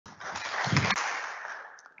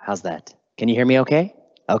How's that? Can you hear me okay?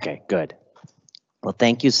 Okay, good. Well,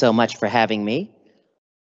 thank you so much for having me.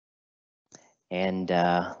 And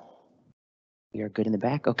you're good in the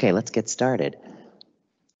back? Okay, let's get started.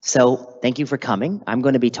 So thank you for coming. I'm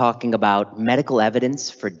going to be talking about medical evidence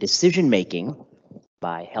for decision-making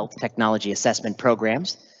by health technology assessment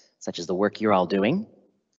programs, such as the work you're all doing.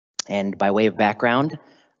 And by way of background,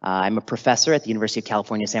 I'm a professor at the University of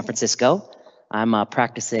California, San Francisco. I'm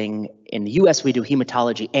practicing in the US, we do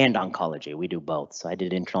hematology and oncology. We do both. So I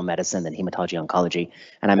did internal medicine, then hematology, oncology,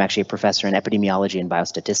 and I'm actually a professor in epidemiology and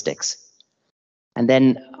biostatistics. And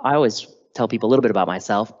then I always tell people a little bit about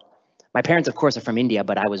myself. My parents, of course, are from India,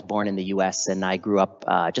 but I was born in the US and I grew up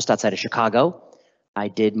just outside of Chicago. I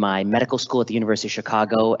did my medical school at the University of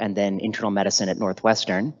Chicago and then internal medicine at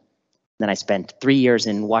Northwestern. Then I spent 3 years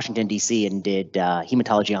in Washington, DC and did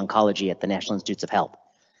hematology oncology at the National Institutes of Health.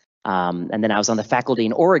 And then I was on the faculty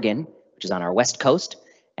in Oregon, which is on our West Coast.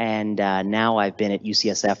 And now I've been at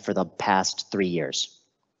UCSF for the past 3 years.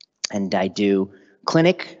 And I do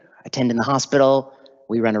clinic, attend in the hospital,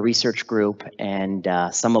 we run a research group, and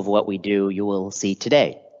some of what we do you will see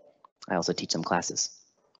today. I also teach some classes.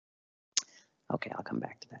 Okay, I'll come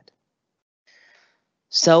back to that.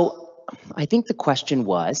 So I think the question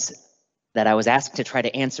was that I was asked to try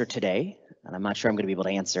to answer today, and I'm not sure I'm going to be able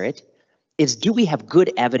to answer it, is do we have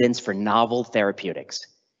good evidence for novel therapeutics?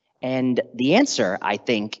 And the answer, I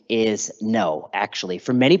think, is no, actually.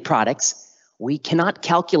 For many products, we cannot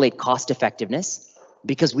calculate cost effectiveness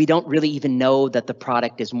because we don't really even know that the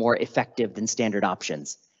product is more effective than standard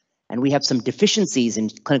options. And we have some deficiencies in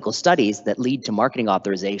clinical studies that lead to marketing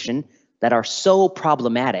authorization that are so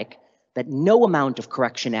problematic that no amount of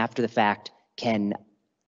correction after the fact can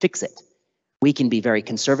fix it. We can be very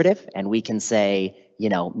conservative and we can say, you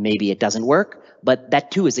know, maybe it doesn't work, but that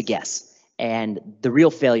too is a guess. And the real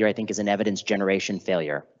failure, I think, is an evidence generation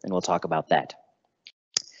failure, and we'll talk about that.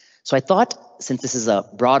 So I thought, since this is a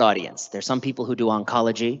broad audience, there's some people who do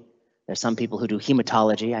oncology, there's some people who do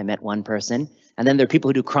hematology, I met one person, and then there are people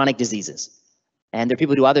who do chronic diseases, and there are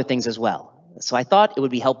people who do other things as well. So I thought it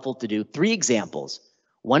would be helpful to do 3 examples,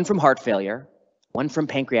 one from heart failure, one from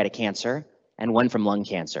pancreatic cancer, and one from lung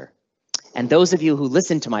cancer. And those of you who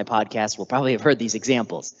listen to my podcast will probably have heard these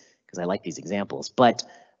examples, because I like these examples, but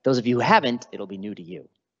those of you who haven't, it'll be new to you.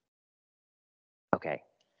 Okay,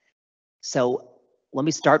 so let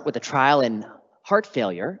me start with a trial in heart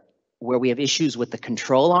failure where we have issues with the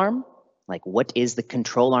control arm, like what is the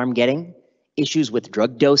control arm getting, issues with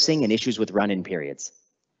drug dosing, and issues with run-in periods.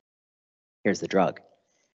 Here's the drug.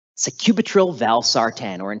 Sacubitril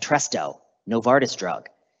valsartan, or Entresto, Novartis drug.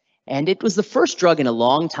 And it was the first drug in a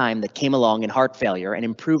long time that came along in heart failure and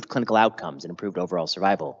improved clinical outcomes and improved overall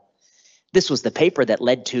survival. This was the paper that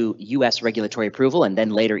led to US regulatory approval and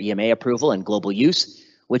then later EMA approval and global use,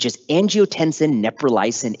 which is angiotensin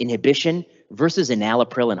neprilysin inhibition versus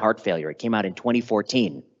enalapril in heart failure. It came out in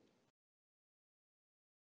 2014.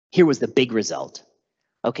 Here was the big result.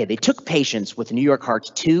 Okay, they took patients with New York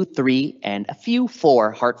Heart 2, 3, and a few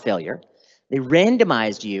 4 heart failure. They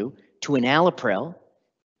randomized you to enalapril,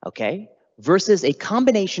 okay, versus a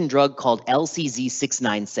combination drug called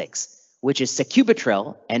LCZ696, which is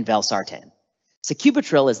sacubitril and valsartan.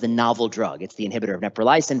 Sacubitril is the novel drug. It's the inhibitor of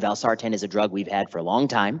neprilysin. Valsartan is a drug we've had for a long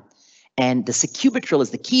time. And the sacubitril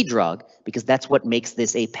is the key drug because that's what makes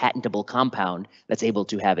this a patentable compound that's able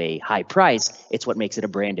to have a high price. It's what makes it a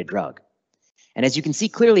branded drug. And as you can see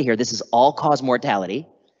clearly here, this is all-cause mortality.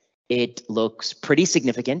 It looks pretty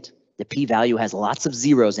significant. The p-value has lots of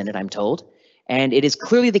zeros in it, I'm told. And it is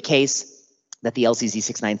clearly the case that the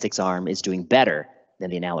LCZ696 arm is doing better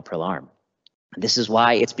than the enalapril arm. And this is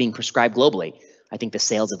why it's being prescribed globally. I think the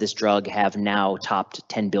sales of this drug have now topped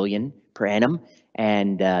 10 billion per annum,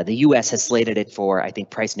 and the US has slated it for, I think,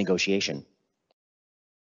 price negotiation.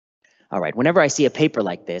 All right, whenever I see a paper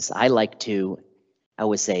like this, I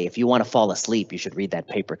always say, if you want to fall asleep, you should read that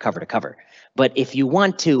paper cover to cover. But if you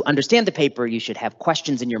want to understand the paper, you should have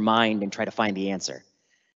questions in your mind and try to find the answer.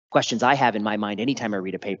 Questions I have in my mind anytime I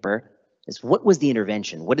read a paper is, what was the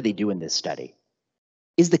intervention? What did they do in this study?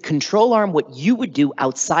 Is the control arm what you would do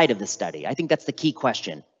outside of the study? I think that's the key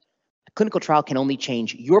question. A clinical trial can only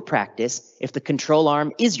change your practice if the control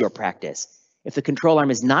arm is your practice. If the control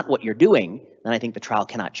arm is not what you're doing, then I think the trial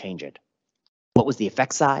cannot change it. What was the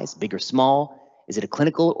effect size, big or small? Is it a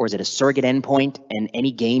clinical or is it a surrogate endpoint, and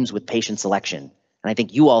any games with patient selection? And I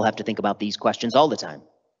think you all have to think about these questions all the time.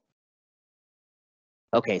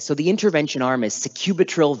 Okay, so the intervention arm is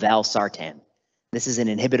sacubitril valsartan. This is an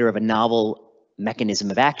inhibitor of a novel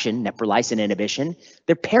mechanism of action, neprilysin inhibition.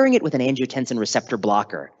 They're pairing it with an angiotensin receptor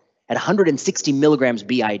blocker, at 160 milligrams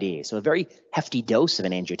BID, so a very hefty dose of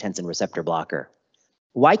an angiotensin receptor blocker.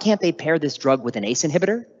 Why can't they pair this drug with an ACE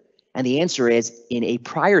inhibitor? And the answer is, in a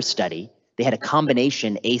prior study, they had a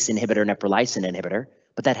combination ACE inhibitor and neprilysin inhibitor,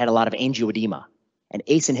 but that had a lot of angioedema. And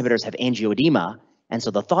ACE inhibitors have angioedema, and so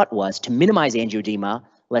the thought was to minimize angioedema,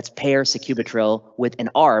 let's pair sacubitril with an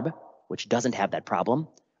ARB, which doesn't have that problem,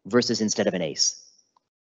 versus instead of an ACE.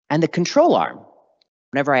 And the control arm,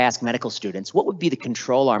 whenever I ask medical students, what would be the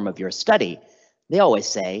control arm of your study? They always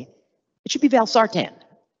say, it should be valsartan.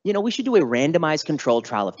 You know, we should do a randomized control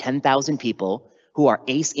trial of 10,000 people who are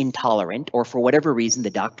ACE intolerant, or for whatever reason, the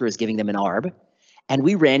doctor is giving them an ARB, and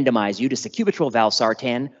we randomize you to sacubitril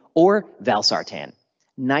valsartan or valsartan.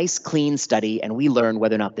 Nice, clean study, and we learn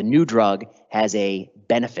whether or not the new drug has a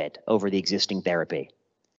benefit over the existing therapy.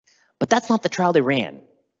 But that's not the trial they ran.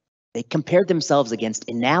 They compared themselves against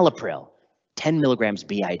enalapril, 10 milligrams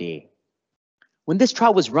BID. When this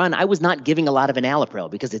trial was run, I was not giving a lot of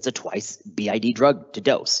enalapril because it's a twice BID drug to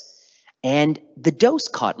dose. And the dose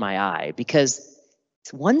caught my eye because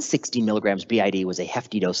 160 milligrams BID was a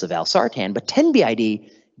hefty dose of valsartan, but 10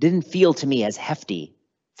 BID didn't feel to me as hefty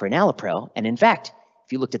for enalapril. And in fact,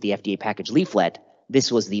 if you looked at the FDA package leaflet,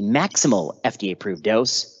 this was the maximal FDA-approved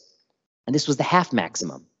dose, and this was the half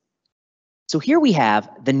maximum. So here we have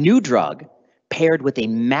the new drug paired with a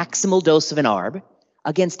maximal dose of an ARB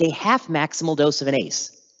against a half maximal dose of an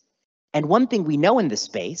ACE. And one thing we know in this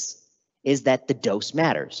space is that the dose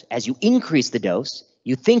matters. As you increase the dose,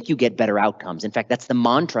 you think you get better outcomes. In fact, that's the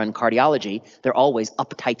mantra in cardiology. They're always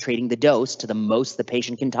up-titrating the dose to the most the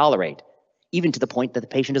patient can tolerate, even to the point that the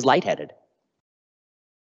patient is lightheaded.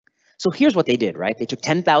 So here's what they did, right? They took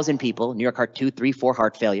 10,000 people, New York Heart 2, 3, 4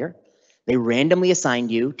 heart failure. They randomly assigned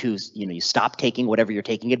you to, you stop taking whatever you're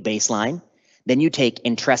taking at baseline. Then you take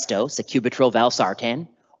Entresto, sacubitril valsartan,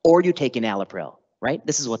 or you take enalapril, right?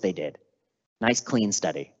 This is what they did. Nice, clean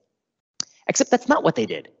study. Except that's not what they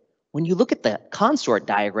did. When you look at the consort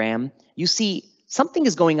diagram, you see something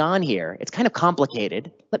is going on here. It's kind of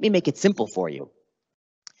complicated. Let me make it simple for you.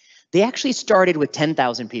 They actually started with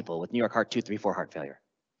 10,000 people with New York Heart 2, 3, 4 heart failure.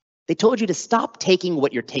 They told you to stop taking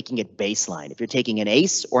what you're taking at baseline. If you're taking an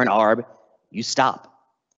ACE or an ARB, you stop.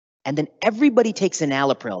 And then everybody takes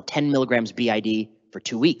enalapril, 10 milligrams BID for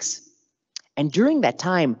 2 weeks. And during that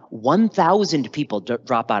time, 1,000 people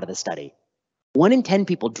drop out of the study. 1 in 10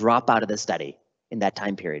 people drop out of the study in that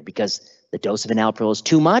time period because the dose of enalapril is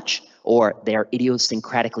too much, or they're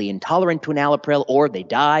idiosyncratically intolerant to enalapril, or they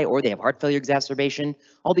die, or they have heart failure exacerbation.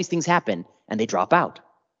 All these things happen, and they drop out.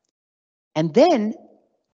 And then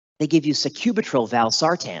they give you sacubitril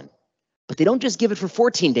valsartan, but they don't just give it for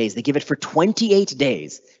 14 days, they give it for 28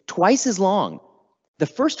 days, twice as long. The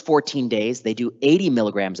first 14 days, they do 80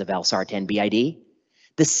 milligrams of valsartan BID.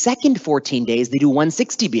 The second 14 days, they do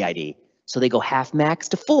 160 BID. So they go half max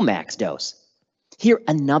to full max dose. Here,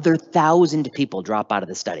 another 1,000 people drop out of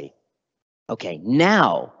the study. Okay,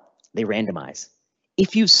 now they randomize.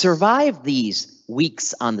 If you survive these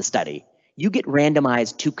weeks on the study, you get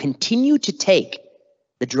randomized to continue to take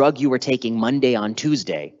the drug you were taking Monday on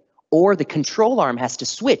Tuesday, or the control arm has to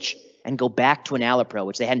switch and go back to enalapril,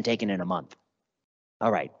 which they hadn't taken in a month.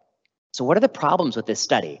 All right, so what are the problems with this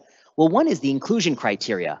study? Well, one is the inclusion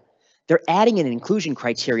criteria. They're adding an inclusion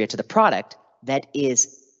criteria to the product that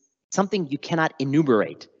is something you cannot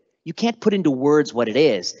enumerate. You can't put into words what it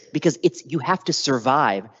is because you have to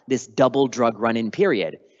survive this double drug run-in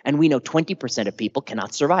period. And we know 20% of people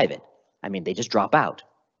cannot survive it. I mean, they just drop out.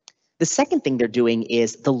 The second thing they're doing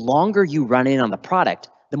is the longer you run in on the product,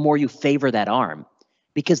 the more you favor that arm.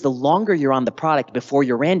 Because the longer you're on the product before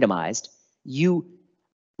you're randomized, you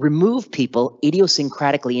remove people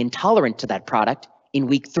idiosyncratically intolerant to that product in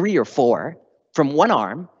week 3 or 4 from one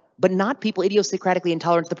arm, but not people idiosyncratically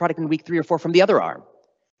intolerant to the product in week 3 or 4 from the other arm.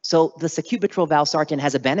 So the sacubitril valsartan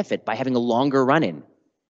has a benefit by having a longer run-in.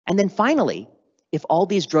 And then finally, if all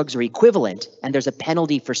these drugs are equivalent and there's a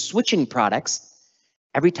penalty for switching products,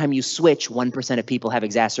 every time you switch, 1% of people have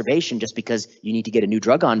exacerbation just because you need to get a new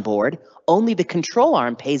drug on board. Only the control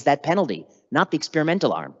arm pays that penalty, not the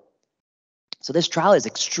experimental arm. So this trial is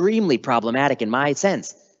extremely problematic in my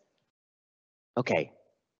sense. Okay,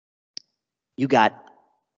 you got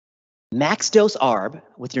max dose ARB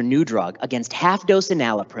with your new drug against half dose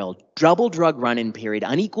enalapril, double drug run-in period,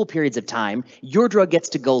 unequal periods of time. Your drug gets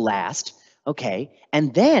to go last. Okay,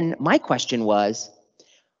 and then my question was,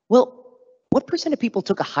 well, what percent of people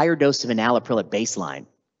took a higher dose of enalapril at baseline?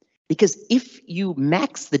 Because if you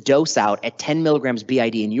max the dose out at 10 milligrams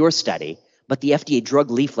BID in your study, but the FDA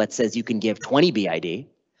drug leaflet says you can give 20 BID,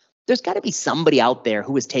 there's got to be somebody out there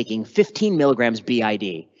who is taking 15 milligrams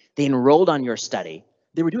BID. They enrolled on your study.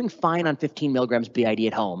 They were doing fine on 15 milligrams BID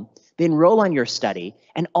at home. They enroll on your study,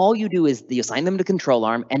 and all you do is you assign them to control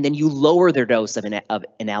arm, and then you lower their dose of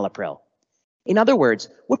enalapril. In other words,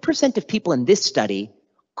 what percent of people in this study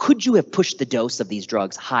could you have pushed the dose of these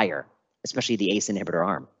drugs higher, especially the ACE inhibitor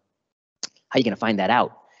arm? How are you going to find that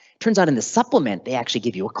out? Turns out in the supplement, they actually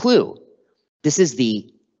give you a clue. This is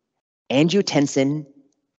the angiotensin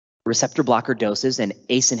receptor blocker doses and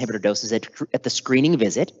ACE inhibitor doses at the screening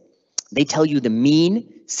visit. They tell you the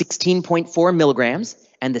mean 16.4 milligrams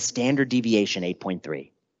and the standard deviation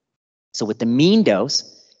 8.3. So with the mean dose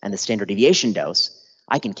and the standard deviation dose,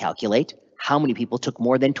 I can calculate how many people took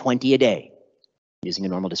more than 20 a day using a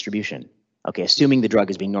normal distribution. Okay, assuming the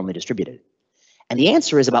drug is being normally distributed. And the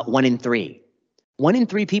answer is about 1 in 3. 1 in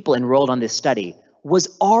 3 people enrolled on this study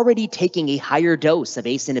was already taking a higher dose of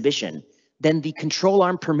ACE inhibition than the control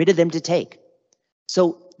arm permitted them to take.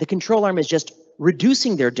 So the control arm is just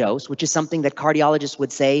reducing their dose, which is something that cardiologists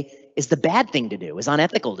would say is the bad thing to do, is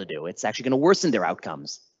unethical to do. It's actually going to worsen their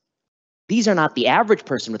outcomes. These are not the average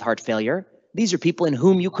person with heart failure. These are people in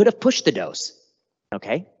whom you could have pushed the dose,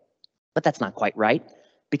 okay? But that's not quite right,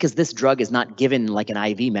 because this drug is not given like an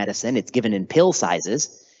IV medicine. It's given in pill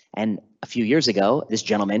sizes. And a few years ago, this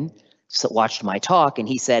gentleman watched my talk, and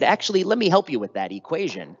he said, actually, let me help you with that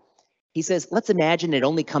equation. He says, let's imagine it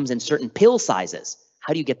only comes in certain pill sizes.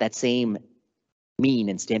 How do you get that same mean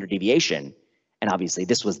and standard deviation? And obviously,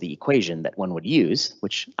 this was the equation that one would use,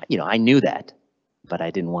 which, I knew that, but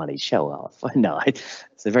I didn't want to show off. No,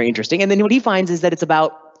 it's very interesting. And then what he finds is that it's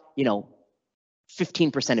about,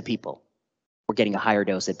 15% of people were getting a higher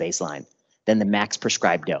dose at baseline than the max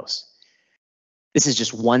prescribed dose. This is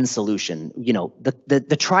just one solution.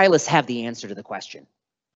 The trialists have the answer to the question.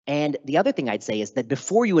 And the other thing I'd say is that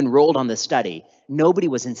before you enrolled on the study, nobody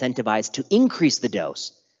was incentivized to increase the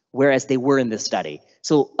dose, whereas they were in this study.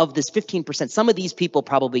 So of this 15%, some of these people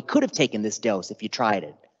probably could have taken this dose if you tried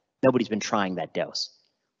it. Nobody's been trying that dose.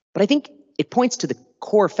 But I think it points to the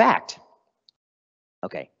core fact,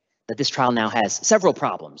 that this trial now has several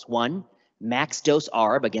problems. One, max dose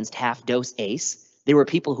ARB against half dose ACE. There were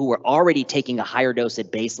people who were already taking a higher dose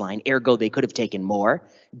at baseline, ergo they could have taken more.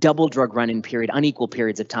 Double drug run-in period, unequal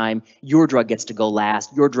periods of time. Your drug gets to go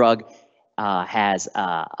last. Your drug has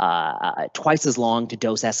twice as long to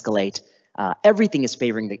dose escalate. Everything is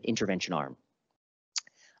favoring the intervention arm.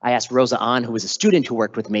 I asked Rosa Ahn, who was a student who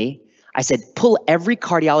worked with me, I said, pull every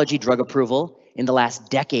cardiology drug approval in the last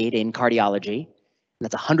decade in cardiology.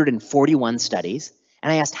 That's 141 studies.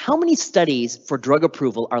 And I asked, how many studies for drug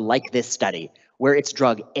approval are like this study, where it's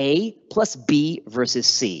drug A plus B versus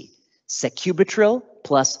C, sacubitril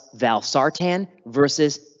plus valsartan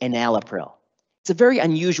versus enalapril. It's a very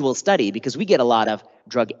unusual study because we get a lot of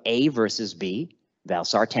drug A versus B,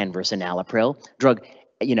 valsartan versus enalapril, drug,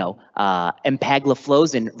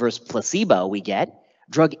 empagliflozin versus placebo we get,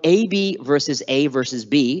 drug AB versus A versus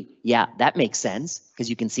B. Yeah, that makes sense because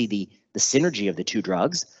you can see the synergy of the two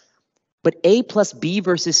drugs. But A plus B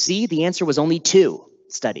versus C, the answer was only 2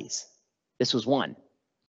 studies. This was one.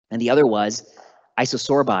 And the other was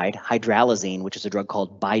isosorbide hydralazine, which is a drug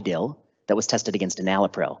called Bidil that was tested against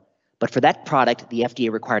enalapril. But for that product, the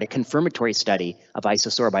FDA required a confirmatory study of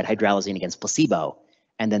isosorbide hydralazine against placebo,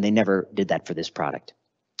 and then they never did that for this product.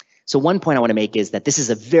 So one point I want to make is that this is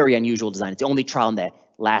a very unusual design. It's the only trial in the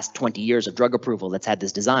last 20 years of drug approval that's had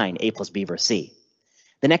this design, A plus B versus C.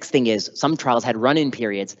 The next thing is some trials had run-in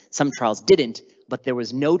periods, some trials didn't, but there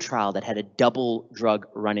was no trial that had a double drug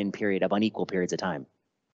run-in period of unequal periods of time.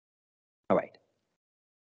 All right,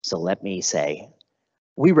 so let me say,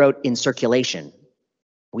 we wrote in Circulation,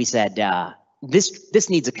 we said this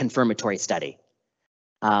needs a confirmatory study.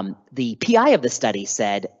 The PI of the study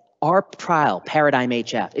said, our trial, Paradigm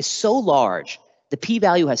HF, is so large, the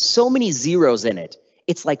p-value has so many zeros in it,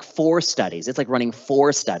 it's like 4 studies, it's like running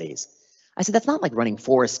 4 studies. I said, that's not like running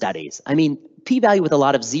 4 studies. I mean, p-value with a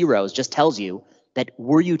lot of zeros just tells you that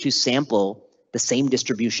were you to sample the same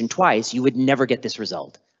distribution twice, you would never get this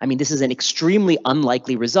result. I mean, this is an extremely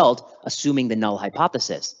unlikely result, assuming the null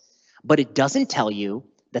hypothesis. But it doesn't tell you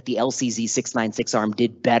that the LCZ696 arm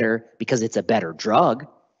did better because it's a better drug.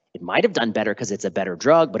 It might have done better because it's a better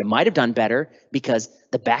drug, but it might have done better because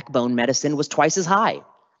the backbone medicine was twice as high,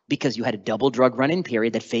 because you had a double drug run-in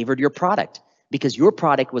period that favored your product, because your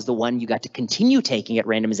product was the one you got to continue taking at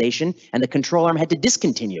randomization and the control arm had to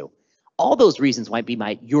discontinue. All those reasons might be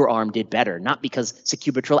your arm did better, not because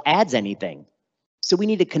sacubitril adds anything. So we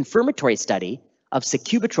need a confirmatory study of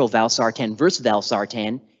sacubitril valsartan versus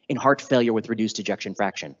valsartan in heart failure with reduced ejection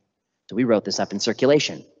fraction. So we wrote this up in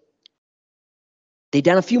Circulation. They'd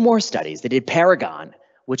done a few more studies. They did Paragon,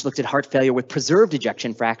 which looked at heart failure with preserved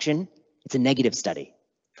ejection fraction. It's a negative study.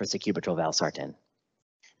 for sacubitril valsartan.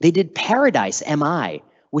 They did Paradise MI,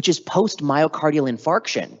 which is post-myocardial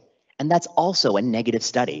infarction, and that's also a negative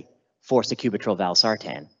study for sacubitril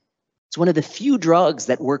valsartan. It's one of the few drugs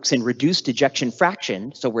that works in reduced ejection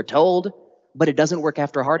fraction, so we're told, but it doesn't work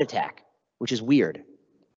after a heart attack, which is weird.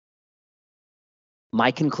 My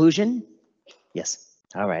conclusion? Yes.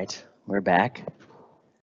 All right, we're back.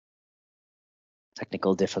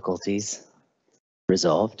 Technical difficulties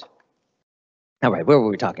resolved. All right, what were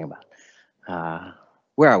we talking about?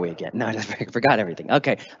 Where are we again? No, I just forgot everything.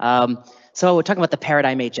 Okay, so we're talking about the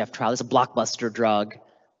Paradigm-HF trial. It's a blockbuster drug.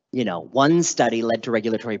 You know, one study led to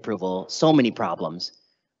regulatory approval, so many problems.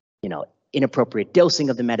 You know, inappropriate dosing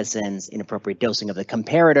of the medicines, inappropriate dosing of the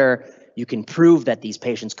comparator. You can prove that these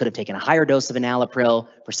patients could have taken a higher dose of enalapril.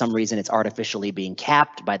 For some reason, it's artificially being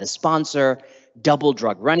capped by the sponsor. Double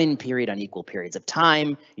drug run-in period on equal periods of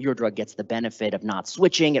time. Your drug gets the benefit of not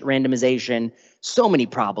switching at randomization. So many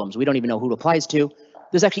problems. We don't even know who it applies to.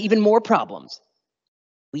 There's actually even more problems.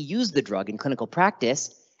 We use the drug in clinical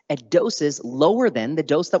practice at doses lower than the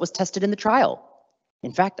dose that was tested in the trial.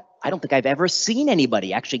 In fact, I don't think I've ever seen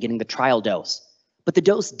anybody actually getting the trial dose. But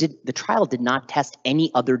the trial did not test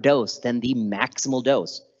any other dose than the maximal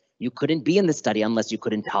dose. You couldn't be in the study unless you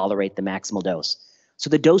couldn't tolerate the maximal dose. So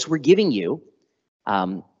the dose we're giving you,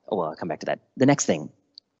 well, I'll come back to that. The next thing,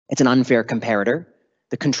 it's an unfair comparator.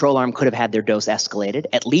 The control arm could have had their dose escalated,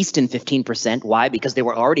 at least in 15%. Why? Because they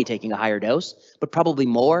were already taking a higher dose, but probably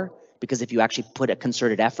more, because if you actually put a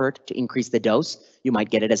concerted effort to increase the dose, you might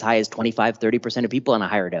get it as high as 25, 30% of people on a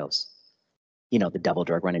higher dose. You know, the double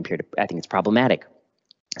drug run-in period, I think it's problematic.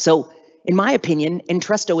 So, in my opinion,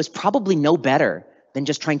 Entresto is probably no better than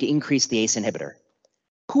just trying to increase the ACE inhibitor.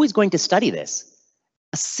 Who is going to study this?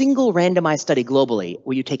 A single randomized study globally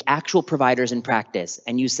where you take actual providers in practice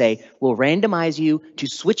and you say, we'll randomize you to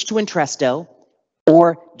switch to Entresto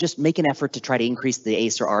or just make an effort to try to increase the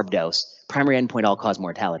ACE or ARB dose, primary endpoint all-cause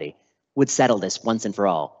mortality, would settle this once and for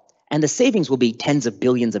all. And the savings will be tens of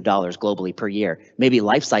billions of dollars globally per year, maybe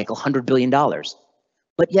life cycle $100 billion.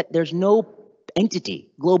 But yet there's no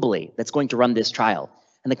entity globally that's going to run this trial.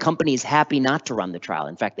 And the company is happy not to run the trial.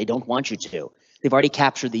 In fact, they don't want you to. They've already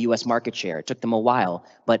captured the US market share. It took them a while,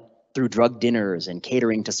 but through drug dinners and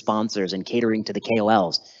catering to sponsors and catering to the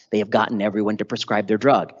KOLs, they have gotten everyone to prescribe their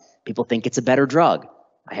drug. People think it's a better drug.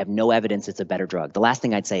 I have no evidence it's a better drug. The last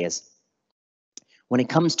thing I'd say is, when it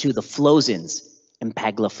comes to the flozins,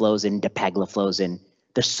 empagliflozin, dapagliflozin,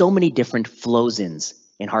 there's so many different flozins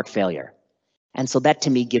in heart failure. And so that to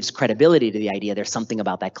me gives credibility to the idea there's something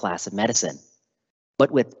about that class of medicine. But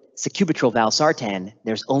with sacubitril valsartan,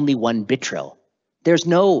 there's only one bitril. There's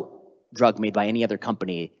no drug made by any other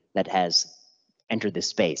company that has entered this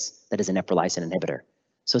space that is an neprilysin inhibitor.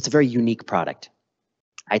 So it's a very unique product.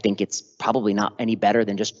 I think it's probably not any better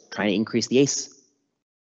than just trying to increase the ACE.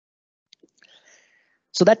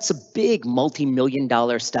 So that's a big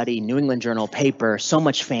multi-million-dollar study, New England Journal paper, so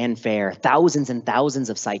much fanfare, thousands and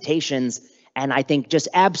thousands of citations, and I think just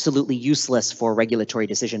absolutely useless for regulatory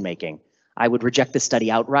decision-making. I would reject the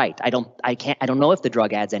study outright. I don't know if the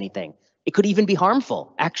drug adds anything. It could even be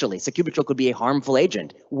harmful. Actually, sacubitril could be a harmful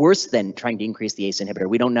agent, worse than trying to increase the ACE inhibitor.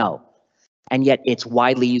 We don't know. And yet it's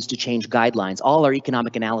widely used to change guidelines. All our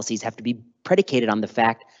economic analyses have to be predicated on the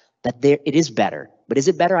fact that it is better. But is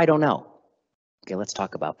it better? I don't know. Okay, let's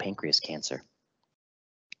talk about pancreas cancer.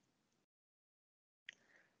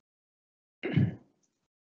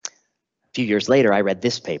 A few years later, I read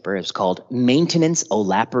this paper. It was called Maintenance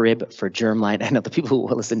Olaparib for Germline. I know the people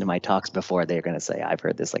who listen to my talks before, they're going to say, I've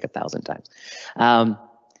heard this like 1,000 times.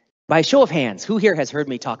 By a show of hands, who here has heard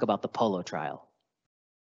me talk about the POLO trial?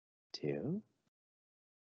 2?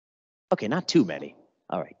 Okay, not too many.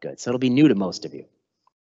 All right, good. So it'll be new to most of you.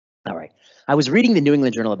 All right. I was reading the New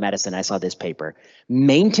England Journal of Medicine. I saw this paper.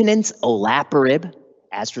 Maintenance Olaparib,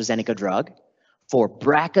 AstraZeneca drug, for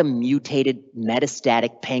BRCA-mutated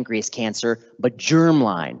metastatic pancreas cancer, but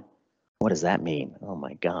germline. What does that mean? Oh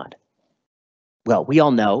my God. Well, we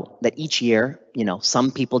all know that each year,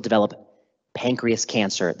 some people develop pancreas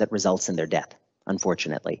cancer that results in their death,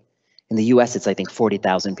 unfortunately. In the US, it's I think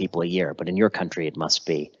 40,000 people a year, but in your country, it must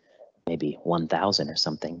be maybe 1,000 or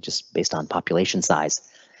something, just based on population size.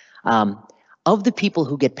 Of the people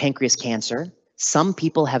who get pancreas cancer, some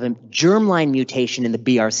people have a germline mutation in the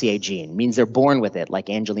BRCA gene, means they're born with it, like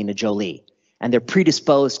Angelina Jolie, and they're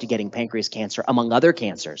predisposed to getting pancreas cancer, among other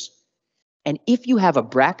cancers. And if you have a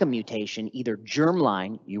BRCA mutation, either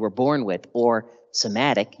germline, you were born with, or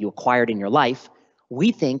somatic, you acquired in your life,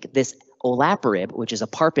 we think this olaparib, which is a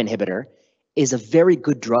PARP inhibitor, is a very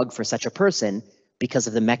good drug for such a person because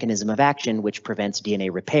of the mechanism of action, which prevents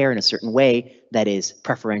DNA repair in a certain way that is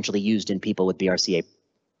preferentially used in people with BRCA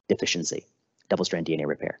deficiency, double-strand DNA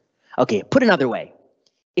repair. Okay, put another way.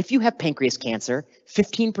 If you have pancreas cancer,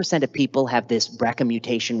 15% of people have this BRCA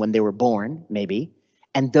mutation when they were born, maybe,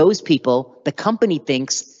 and those people, the company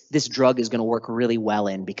thinks this drug is going to work really well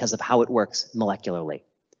in because of how it works molecularly.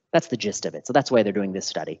 That's the gist of it. So that's why they're doing this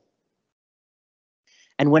study.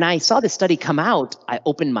 And when I saw this study come out, I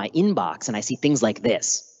opened my inbox and I see things like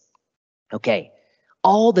this. Okay,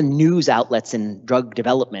 all the news outlets in drug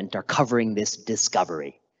development are covering this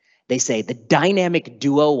discovery. They say the dynamic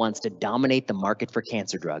duo wants to dominate the market for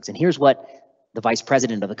cancer drugs. And here's what the vice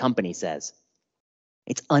president of the company says.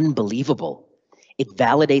 It's unbelievable. It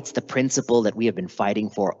validates the principle that we have been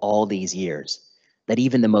fighting for all these years, that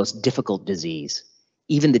even the most difficult disease,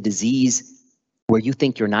 even the disease where you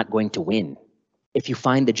think you're not going to win, if you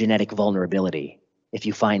find the genetic vulnerability, if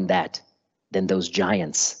you find that, then those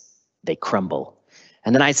giants, they crumble.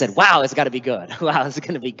 And then I said, wow, it's got to be good. Wow, it's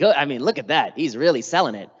going to be good. I mean, look at that. He's really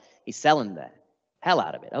selling it. He's selling the hell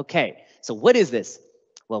out of it. Okay, so what is this?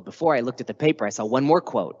 Well, before I looked at the paper, I saw one more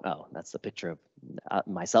quote. Oh, that's the picture of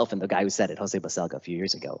myself and the guy who said it, Jose Baselga, a few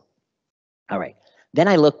years ago. All right, then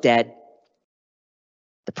I looked at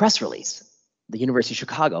the press release, the University of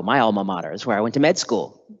Chicago, my alma mater, is where I went to med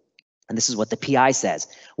school. And this is what the PI says.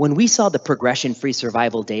 When we saw the progression-free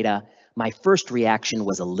survival data, my first reaction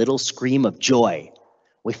was a little scream of joy.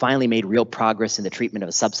 We finally made real progress in the treatment of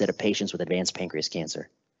a subset of patients with advanced pancreas cancer.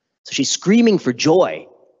 So she's screaming for joy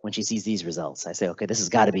when she sees these results. I say, okay, this has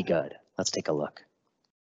got to be good. Let's take a look.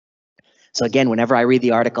 So again, whenever I read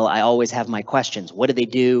the article, I always have my questions. What do they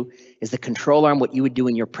do? Is the control arm what you would do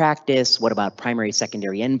in your practice? What about primary,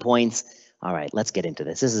 secondary endpoints? All right, let's get into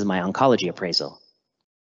this. This is my oncology appraisal.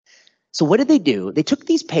 So what did they do? They took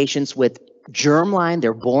these patients with germline,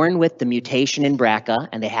 they're born with the mutation in BRCA,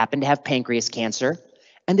 and they happen to have pancreas cancer,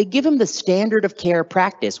 and they give them the standard of care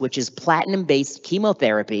practice, which is platinum-based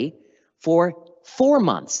chemotherapy for 4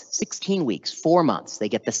 months, 16 weeks, 4 months. They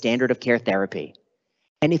get the standard of care therapy.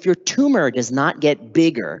 And if your tumor does not get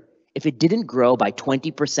bigger, if it didn't grow by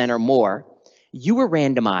 20% or more, you were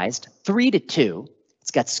randomized 3-2.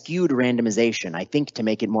 It's got skewed randomization, I think, to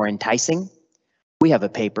make it more enticing. We have a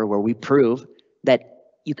paper where we prove that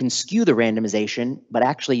you can skew the randomization, but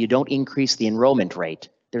actually you don't increase the enrollment rate.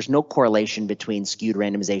 There's no correlation between skewed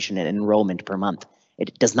randomization and enrollment per month.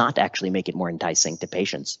 It does not actually make it more enticing to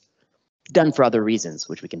patients. Done for other reasons,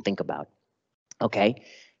 which we can think about. Okay,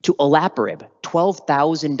 to olaparib,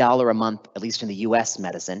 $12,000 a month, at least in the US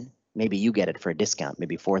medicine. Maybe you get it for a discount,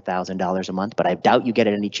 maybe $4,000 a month, but I doubt you get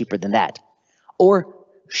it any cheaper than that. Or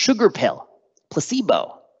sugar pill,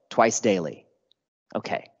 placebo, twice daily.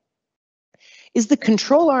 Okay. Is the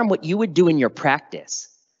control arm what you would do in your practice?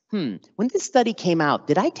 When this study came out,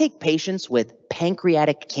 did I take patients with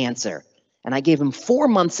pancreatic cancer and I gave them 4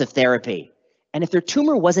 months of therapy? And if their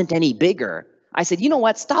tumor wasn't any bigger, I said, you know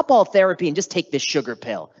what, stop all therapy and just take this sugar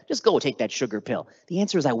pill. Just go take that sugar pill. The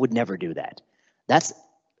answer is I would never do that. That's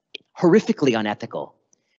horrifically unethical.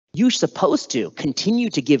 You're supposed to continue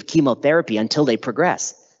to give chemotherapy until they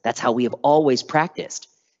progress. That's how we have always practiced.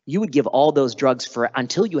 You would give all those drugs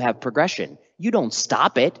until you have progression. You don't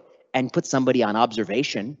stop it and put somebody on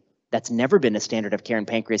observation. That's never been a standard of care in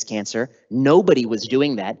pancreas cancer. Nobody was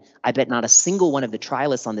doing that. I bet not a single one of the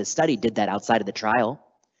trialists on this study did that outside of the trial.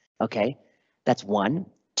 Okay, that's one.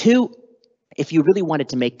 Two, if you really wanted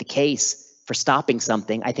to make the case for stopping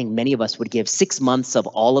something, I think many of us would give 6 months of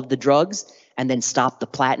all of the drugs and then stop the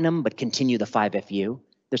platinum, but continue the 5-FU.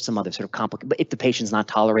 There's some other sort of complicated, but if the patient's not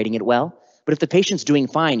tolerating it well. But if the patient's doing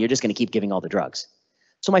fine, you're just going to keep giving all the drugs.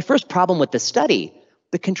 So my first problem with the study,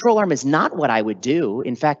 the control arm is not what I would do.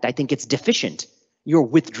 In fact, I think it's deficient. You're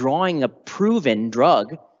withdrawing a proven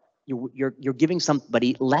drug. You're giving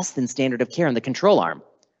somebody less than standard of care in the control arm.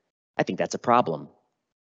 I think that's a problem.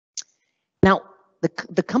 Now,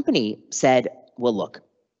 the company said, well, look,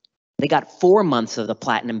 they got 4 months of the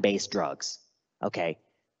platinum-based drugs. Okay,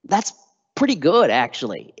 that's pretty good,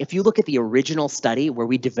 actually. If you look at the original study where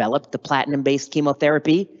we developed the platinum-based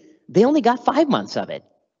chemotherapy, they only got 5 months of it.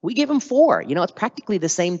 We gave them 4. You know, it's practically the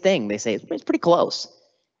same thing. They say it's pretty close.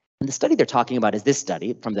 And the study they're talking about is this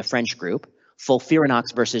study from the French group,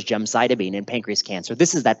 FOLFIRINOX versus gemcitabine in pancreas cancer.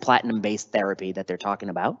 This is that platinum-based therapy that they're talking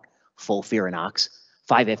about, FOLFIRINOX,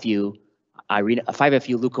 5-FU,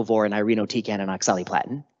 5-FU leucovorin, irinotecan, and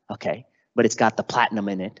oxaliplatin. Okay, but it's got the platinum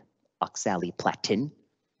in it, oxaliplatin.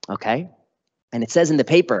 Okay, and it says in the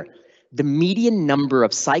paper, the median number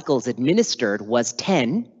of cycles administered was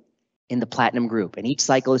 10 in the platinum group, and each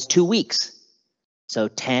cycle is 2 weeks. So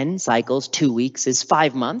 10 cycles, 2 weeks is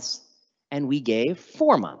 5 months, and we gave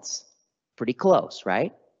 4 months. Pretty close,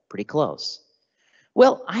 right? Pretty close.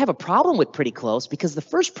 Well, I have a problem with pretty close because the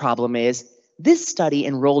first problem is this study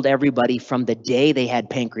enrolled everybody from the day they had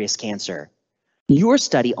pancreas cancer. Your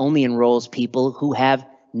study only enrolls people who have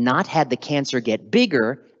not had the cancer get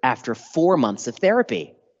bigger after 4 months of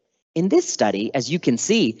therapy. In this study, as you can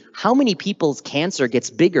see, how many people's cancer gets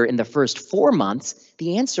bigger in the first 4 months?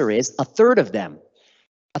 The answer is a third of them.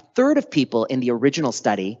 A third of people in the original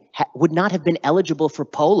study would not have been eligible for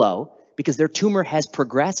polo because their tumor has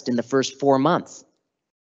progressed in the first 4 months.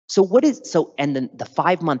 And then the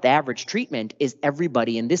 5-month average treatment is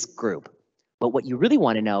everybody in this group. But what you really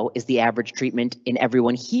want to know is the average treatment in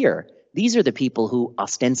everyone here. These are the people who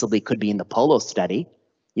ostensibly could be in the polo study,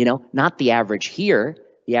 not the average here,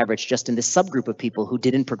 the average just in this subgroup of people who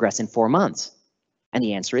didn't progress in 4 months. And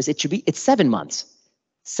the answer is it's 7 months.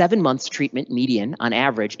 7 months treatment median on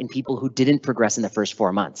average in people who didn't progress in the first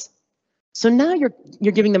 4 months. So now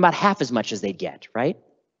you're giving them about half as much as they'd get, right?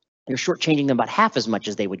 You're shortchanging them about half as much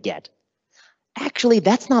as they would get. Actually,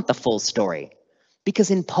 that's not the full story.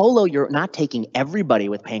 Because in polo, you're not taking everybody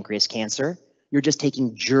with pancreas cancer. You're just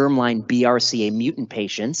taking germline BRCA mutant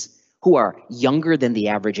patients who are younger than the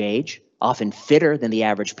average age, often fitter than the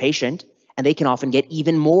average patient, and they can often get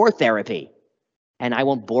even more therapy. And I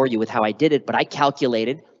won't bore you with how I did it, but I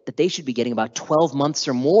calculated that they should be getting about 12 months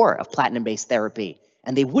or more of platinum-based therapy.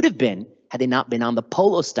 And they would have been had they not been on the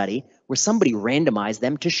polo study where somebody randomized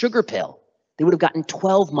them to sugar pill. They would have gotten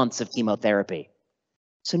 12 months of chemotherapy.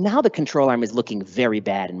 So now the control arm is looking very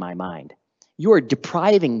bad in my mind. You are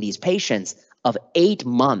depriving these patients of 8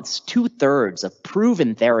 months, 2/3 of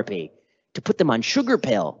proven therapy to put them on sugar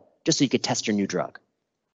pill just so you could test your new drug.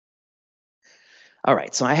 All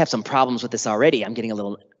right, so I have some problems with this already. I'm getting a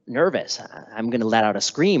little nervous. I'm going to let out a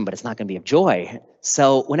scream, but it's not going to be of joy.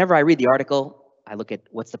 So whenever I read the article, I look at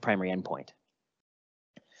what's the primary endpoint.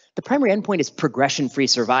 The primary endpoint is progression-free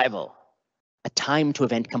survival, a time to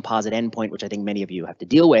event composite endpoint, which I think many of you have to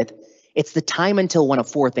deal with. It's the time until one of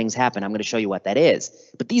 4 things happen. I'm going to show you what that is.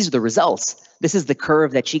 But these are the results. This is the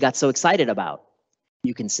curve that she got so excited about.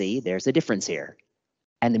 You can see there's a difference here.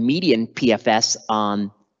 And the median PFS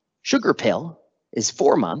on sugar pill is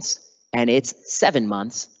 4 months, and it's 7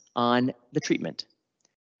 months on the treatment.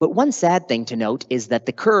 But one sad thing to note is that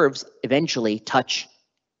the curves eventually touch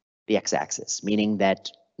the x-axis, meaning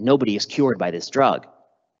that nobody is cured by this drug.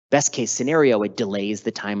 Best case scenario, it delays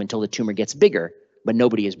the time until the tumor gets bigger, but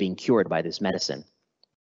nobody is being cured by this medicine.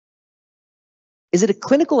 Is it a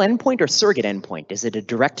clinical endpoint or surrogate endpoint? Is it a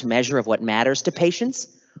direct measure of what matters to patients,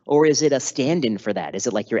 or is it a stand-in for that? Is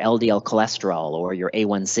it like your LDL cholesterol or your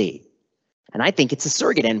A1C? And I think it's a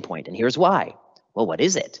surrogate endpoint, and here's why. Well, what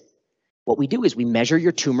is it? What we do is we measure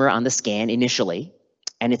your tumor on the scan initially,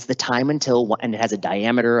 and it's the time until, and it has a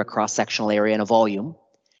diameter, a cross-sectional area, and a volume,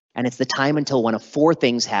 and it's the time until one of 4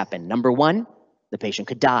 things happen. Number 1, the patient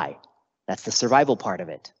could die. That's the survival part of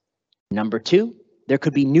it. Number 2, there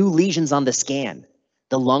could be new lesions on the scan.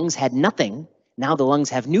 The lungs had nothing, now the lungs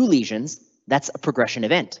have new lesions. That's a progression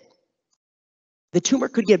event. The tumor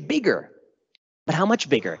could get bigger. But how much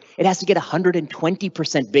bigger? It has to get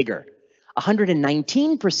 120% bigger.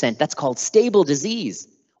 119%, that's called stable disease.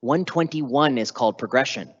 121 is called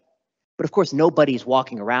progression. But of course, nobody's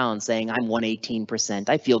walking around saying, I'm 118%,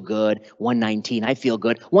 I feel good. 119, I feel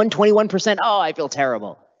good. 121%, oh, I feel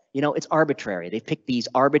terrible. It's arbitrary. They've picked these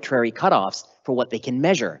arbitrary cutoffs for what they can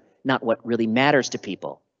measure, not what really matters to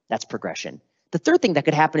people. That's progression. The third thing that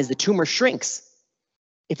could happen is the tumor shrinks.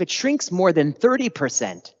 If it shrinks more than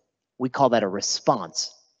 30%, we call that a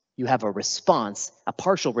response. You have a response, a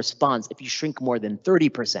partial response, if you shrink more than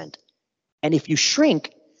 30%. And if you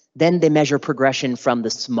shrink, then they measure progression from the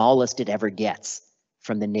smallest it ever gets,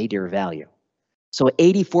 from the nadir value. So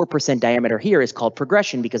 84% diameter here is called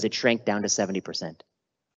progression because it shrank down to 70%.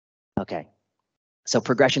 Okay, so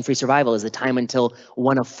progression-free survival is the time until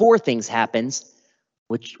one of 4 things happens,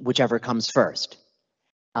 whichever comes first.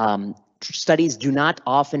 Studies do not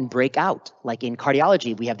often break out. Like in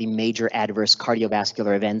cardiology, we have the major adverse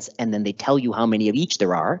cardiovascular events, and then they tell you how many of each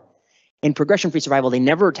there are. In progression-free survival, they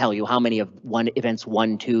never tell you how many of events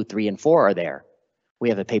 1, 2, 3, and 4 are there. We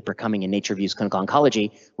have a paper coming in Nature Reviews Clinical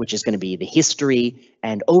Oncology, which is going to be the history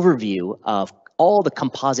and overview of all the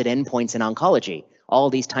composite endpoints in oncology,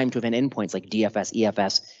 all these time to event endpoints like DFS,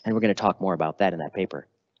 EFS, and we're going to talk more about that in that paper.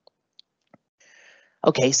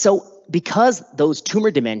 Okay, so because those tumor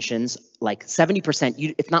dimensions, like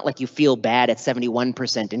 70%, it's not like you feel bad at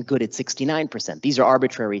 71% and good at 69%. These are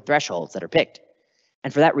arbitrary thresholds that are picked.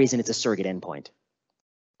 And for that reason, it's a surrogate endpoint.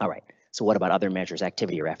 All right, so what about other measures,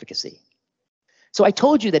 activity or efficacy? So I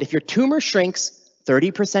told you that if your tumor shrinks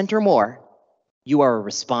 30% or more, you are a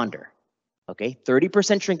responder. Okay,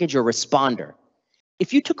 30% shrinkage, you're a responder.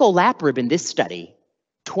 If you took olaparib in this study,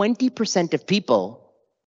 20% of people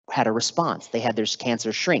had a response. They had their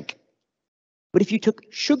cancer shrink. But if you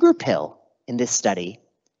took sugar pill in this study,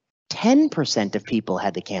 10% of people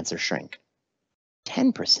had the cancer shrink.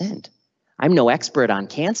 10%. I'm no expert on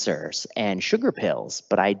cancers and sugar pills,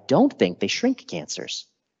 but I don't think they shrink cancers.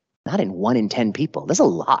 Not in 1 in 10 people. That's a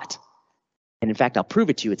lot. And in fact, I'll prove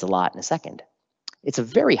it to you it's a lot in a second. It's a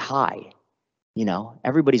very high. You know,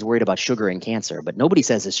 everybody's worried about sugar and cancer, but nobody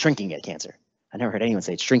says it's shrinking the cancer. I never heard anyone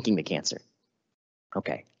say it's shrinking the cancer.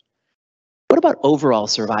 Okay. What about overall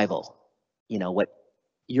survival? You know, what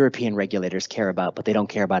European regulators care about, but they don't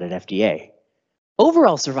care about at FDA.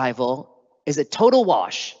 Overall survival is a total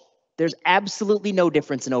wash. There's absolutely no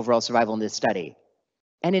difference in overall survival in this study.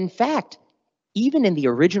 And in fact, even in the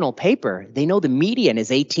original paper, they know the median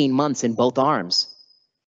is 18 months in both arms.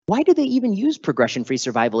 Why do they even use progression-free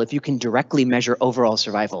survival if you can directly measure overall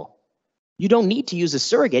survival? You don't need to use a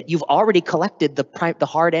surrogate. You've already collected the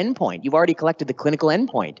hard endpoint. You've already collected the clinical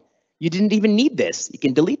endpoint. You didn't even need this. You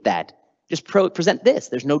can delete that. Just present this.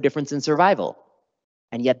 There's no difference in survival.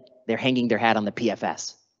 And yet they're hanging their hat on the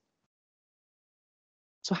PFS.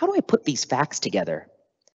 So how do I put these facts together?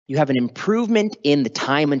 You have an improvement in the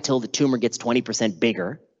time until the tumor gets 20%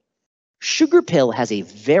 bigger. Sugar pill has a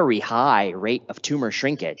very high rate of tumor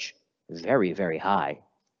shrinkage. Very, very high.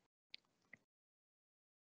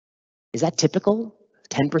 Is that typical?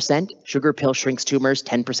 10%? Sugar pill shrinks tumors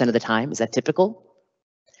 10% of the time? Is that typical?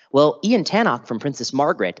 Well, Ian Tannock from Princess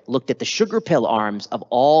Margaret looked at the sugar pill arms of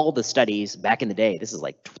all the studies back in the day. This is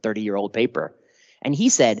like a 30-year-old paper. And he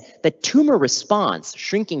said that tumor response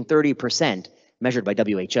shrinking 30%, measured by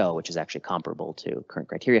WHO, which is actually comparable to current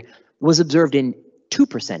criteria, was observed in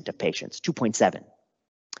 2% of patients, 2.7.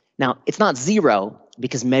 Now, it's not 0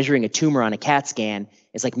 because measuring a tumor on a CAT scan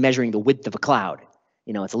is like measuring the width of a cloud.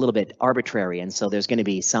 You know, it's a little bit arbitrary, and so there's going to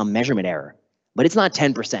be some measurement error. But it's not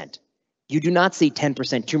 10%. You do not see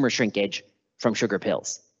 10% tumor shrinkage from sugar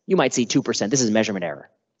pills. You might see 2%. This is measurement error.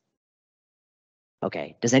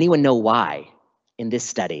 Okay, does anyone know why in this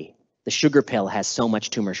study the sugar pill has so much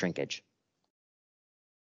tumor shrinkage?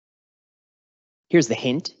 Here's the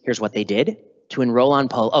hint. Here's what they did. To enroll on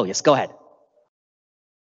polo. Oh, yes, go ahead.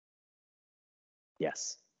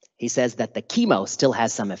 Yes. He says that the chemo still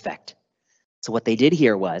has some effect. So what they did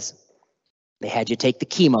here was they had you take the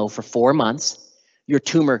chemo for 4 months. Your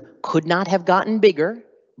tumor could not have gotten bigger,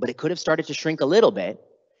 but it could have started to shrink a little bit.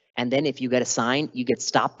 And then if you get assigned, you get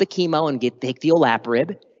stop the chemo and take the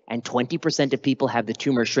olaparib, and 20% of people have the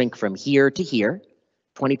tumor shrink from here to here.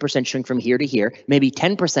 20% shrink from here to here. Maybe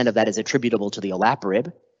 10% of that is attributable to the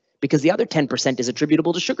olaparib, because the other 10% is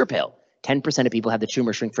attributable to sugar pill. 10% of people have the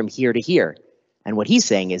tumor shrink from here to here. And what he's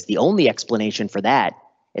saying is the only explanation for that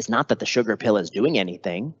is not that the sugar pill is doing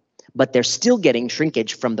anything, but they're still getting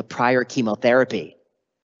shrinkage from the prior chemotherapy.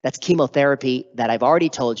 That's chemotherapy that I've already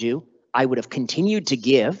told you I would have continued to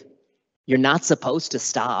give. You're not supposed to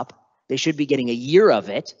stop. They should be getting a year of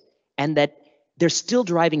it, and that they're still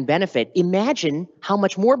deriving benefit. Imagine how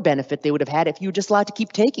much more benefit they would have had if you were just allowed to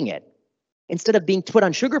keep taking it. Instead of being put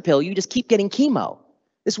on sugar pill, you just keep getting chemo.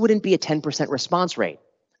 This wouldn't be a 10% response rate.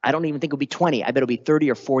 I don't even think it would be 20. I bet it'll be 30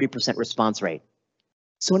 or 40% response rate.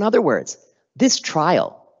 So in other words, this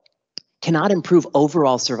trial cannot improve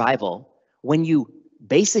overall survival when you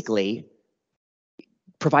basically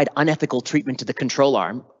provide unethical treatment to the control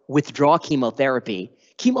arm, withdraw chemotherapy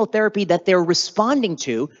that they're responding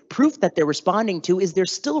to. Proof that they're responding to is they're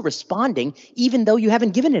still responding even though you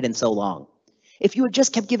haven't given it in so long. If you had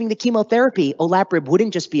just kept giving the chemotherapy, olaparib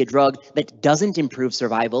wouldn't just be a drug that doesn't improve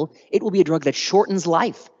survival. It will be a drug that shortens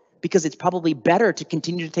life because it's probably better to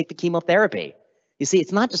continue to take the chemotherapy. You see,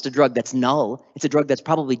 it's not just a drug that's null. It's a drug that's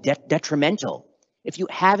probably detrimental. If you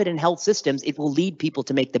have it in health systems, it will lead people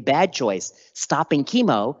to make the bad choice, stopping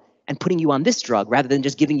chemo and putting you on this drug rather than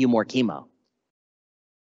just giving you more chemo.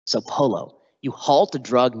 So polo, you halt a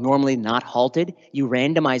drug normally not halted. You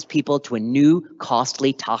randomize people to a new,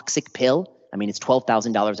 costly, toxic pill. I mean, it's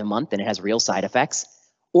 $12,000 a month and it has real side effects.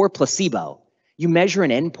 Or placebo. You measure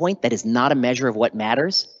an endpoint that is not a measure of what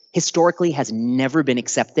matters. Historically has never been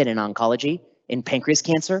accepted in oncology, in pancreas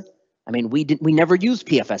cancer. I mean, we never used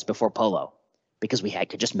PFS before polo because we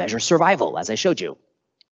could just measure survival, as I showed you.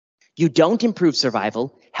 You don't improve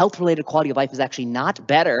survival. Health-related quality of life is actually not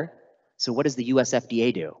better. So what does the US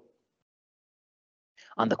FDA do?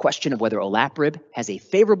 On the question of whether olaparib has a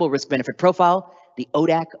favorable risk-benefit profile, the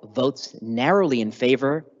ODAC votes narrowly in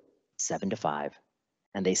favor, 7-5.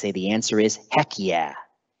 And they say the answer is heck yeah.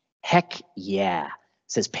 Heck yeah.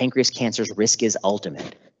 says pancreas cancer's risk is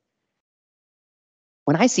ultimate.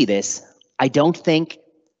 When I see this, I don't think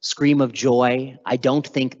scream of joy. I don't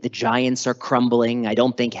think the giants are crumbling. I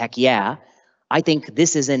don't think heck yeah. I think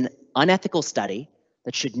this is an unethical study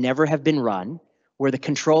that should never have been run, where the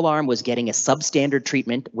control arm was getting a substandard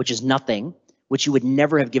treatment, which is nothing, which you would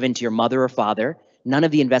never have given to your mother or father. None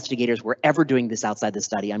of the investigators were ever doing this outside the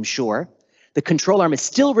study, I'm sure. The control arm is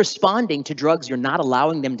still responding to drugs you're not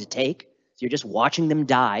allowing them to take. So you're just watching them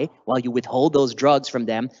die while you withhold those drugs from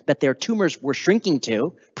them that their tumors were shrinking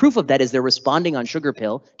to. Proof of that is they're responding on sugar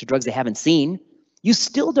pill to drugs they haven't seen. You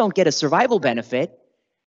still don't get a survival benefit.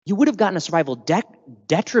 You would have gotten a survival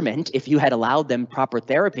detriment if you had allowed them proper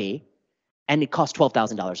therapy, and it cost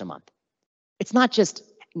 $12,000 a month. It's not just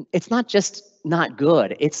not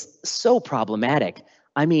good. It's so problematic.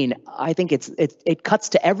 I mean, I think it cuts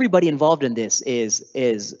to everybody involved in this is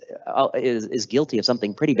guilty of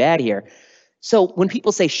something pretty bad here. So when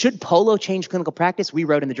people say, should polo change clinical practice? We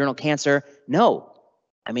wrote in the journal Cancer, no.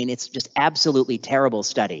 I mean, it's just absolutely terrible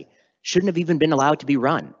study. Shouldn't have even been allowed to be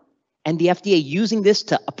run. And the FDA using this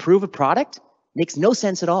to approve a product makes no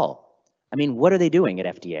sense at all. I mean, what are they doing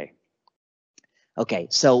at FDA? Okay,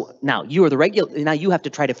 so now you are now you have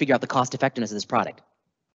to try to figure out the cost effectiveness of this product.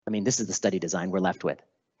 I mean, this is the study design we're left with.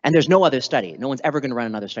 And there's no other study. No one's ever going to run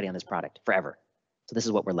another study on this product forever. So this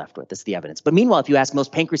is what we're left with. This is the evidence. But meanwhile, if you ask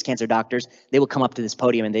most pancreas cancer doctors, they will come up to this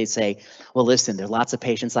podium and they say, well, listen, there's lots of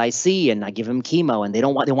patients I see and I give them chemo and they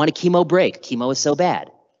want a chemo break. Chemo is so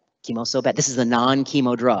bad. Chemo is so bad. This is a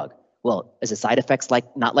non-chemo drug. Well, is it side effects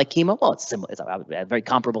not like chemo? Well, it's similar. It's a very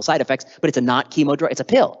comparable side effects, but it's a not chemo drug. It's a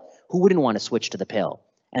pill. Who wouldn't want to switch to the pill?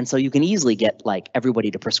 And so you can easily get like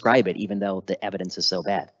everybody to prescribe it, even though the evidence is so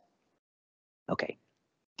bad. Okay,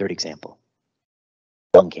 third example,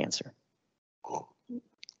 lung cancer.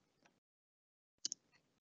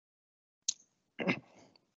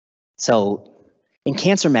 So in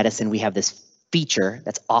cancer medicine, we have this feature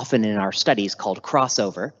that's often in our studies called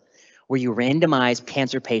crossover, where you randomize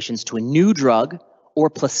cancer patients to a new drug or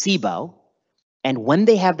placebo. And when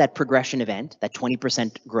they have that progression event, that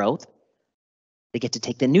 20% growth, they get to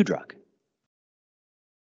take the new drug.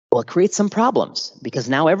 Well, it creates some problems because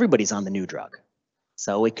now everybody's on the new drug.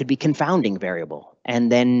 So it could be confounding variable.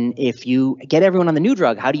 And then if you get everyone on the new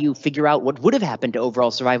drug, how do you figure out what would have happened to overall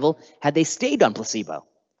survival had they stayed on placebo?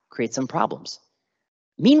 Create some problems.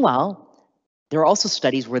 Meanwhile, there are also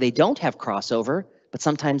studies where they don't have crossover, but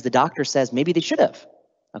sometimes the doctor says maybe they should have.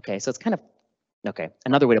 Okay, so it's kind of, okay,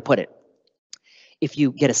 another way to put it. If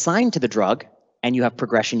you get assigned to the drug and you have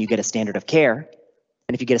progression, you get a standard of care.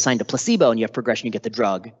 And if you get assigned to placebo and you have progression, you get the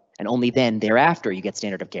drug. And only then thereafter you get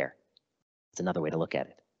standard of care. It's another way to look at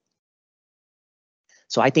it.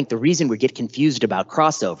 So I think the reason we get confused about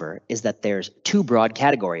crossover is that there's two broad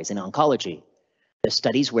categories in oncology. There's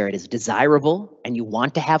studies where it is desirable and you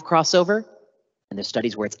want to have crossover, and there's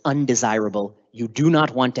studies where it's undesirable, you do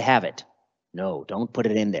not want to have it. No, don't put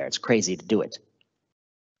it in there. It's crazy to do it.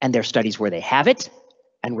 And there's studies where they have it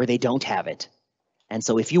and where they don't have it. And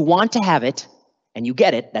so if you want to have it and you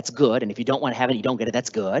get it, that's good. And if you don't want to have it, you don't get it,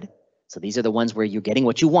 that's good. So these are the ones where you're getting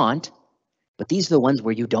what you want, but these are the ones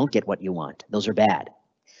where you don't get what you want. Those are bad.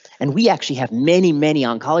 And we actually have many, many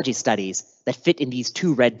oncology studies that fit in these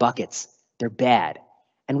two red buckets. They're bad.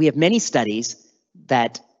 And we have many studies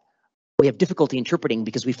that we have difficulty interpreting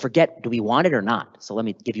because we forget, do we want it or not? So let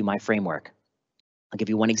me give you my framework. I'll give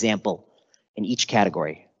you one example in each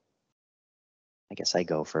category. I guess I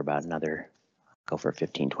go for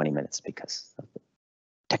 15, 20 minutes because of the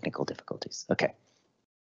technical difficulties. Okay.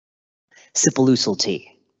 Sipuleucel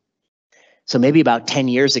T. So maybe about 10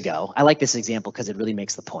 years ago, I like this example because it really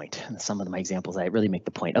makes the point. Some of my examples, I really make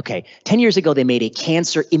the point. Okay, 10 years ago, they made a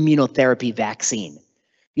cancer immunotherapy vaccine.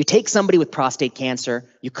 You take somebody with prostate cancer,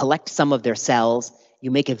 you collect some of their cells,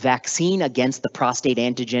 you make a vaccine against the prostate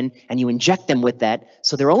antigen, and you inject them with that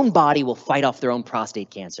so their own body will fight off their own prostate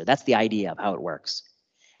cancer. That's the idea of how it works.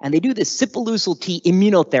 And they do this Sipuleucel T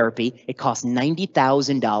immunotherapy. It costs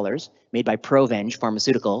 $90,000, made by Provenge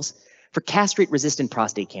Pharmaceuticals, for castrate-resistant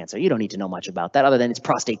prostate cancer. You don't need to know much about that other than it's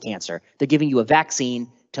prostate cancer. They're giving you a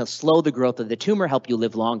vaccine to slow the growth of the tumor, help you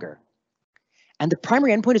live longer. And the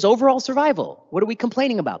primary endpoint is overall survival. What are we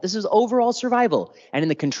complaining about? This is overall survival. And in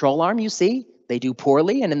the control arm, you see, they do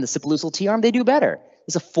poorly, and in the Sipuleucel T arm, they do better.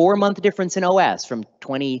 There's a 4-month difference in OS from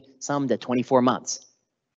 20-some to 24 months.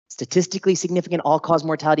 Statistically significant all-cause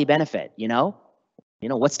mortality benefit, you know?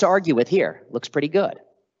 What's to argue with here? Looks pretty good.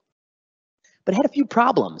 But it had a few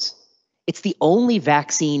problems. It's the only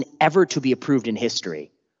vaccine ever to be approved in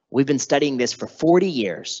history. We've been studying this for 40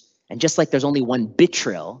 years, and just like there's only one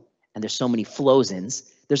bitril, and there's so many flozins,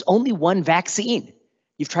 there's only one vaccine.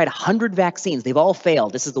 You've tried 100 vaccines. They've all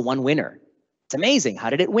failed. This is the one winner. It's amazing.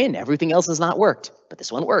 How did it win? Everything else has not worked, but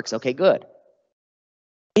this one works. Okay, good.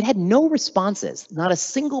 It had no responses. Not a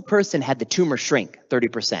single person had the tumor shrink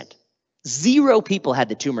 30%. 0 people had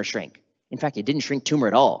the tumor shrink. In fact, it didn't shrink tumor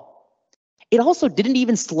at all. It also didn't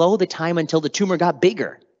even slow the time until the tumor got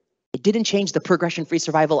bigger. It didn't change the progression-free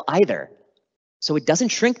survival either. So it doesn't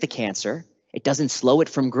shrink the cancer. It doesn't slow it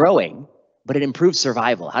from growing, but it improves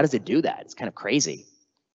survival. How does it do that? It's kind of crazy.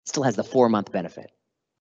 It still has the 4-month benefit.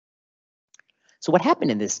 So what happened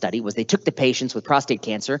in this study was they took the patients with prostate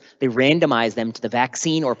cancer, they randomized them to the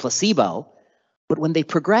vaccine or placebo, but when they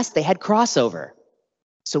progressed, they had crossover.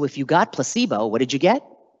 So if you got placebo, what did you get?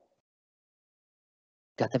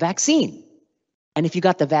 Got the vaccine. And if you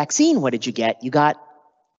got the vaccine, what did you get? You got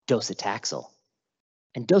docetaxel.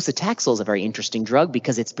 And docetaxel is a very interesting drug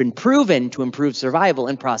because it's been proven to improve survival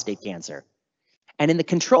in prostate cancer. And in the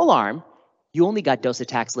control arm, you only got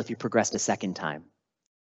docetaxel if you progressed a second time.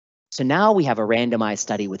 So now we have a randomized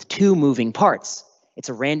study with 2 moving parts. It's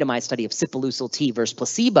a randomized study of sipuleucel T versus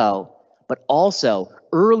placebo, but also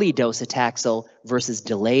early docetaxel versus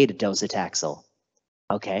delayed docetaxel.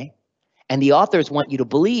 Okay? And the authors want you to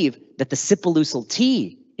believe that the sipuleucel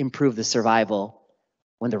T improved the survival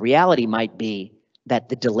when the reality might be that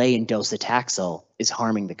the delay in docetaxel is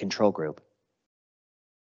harming the control group.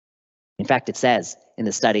 In fact, it says in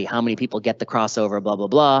the study how many people get the crossover, blah, blah,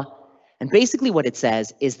 blah. And basically what it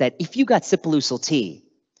says is that if you got sipuleucel T,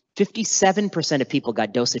 57% of people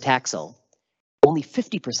got docetaxel. Only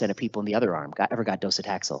 50% of people in the other arm ever got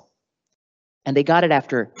docetaxel. And they got it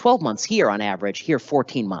after 12 months here on average, here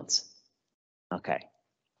 14 months. Okay.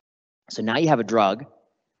 So now you have a drug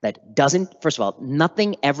that doesn't, first of all,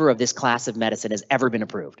 nothing ever of this class of medicine has ever been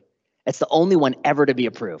approved. It's the only one ever to be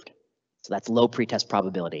approved. So that's low pretest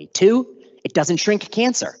probability. 2, it doesn't shrink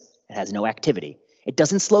cancer. It has no activity. It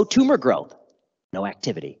doesn't slow tumor growth. No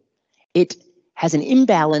activity. It has an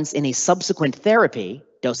imbalance in a subsequent therapy,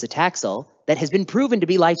 docetaxel, that has been proven to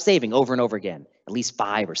be life-saving over and over again. At least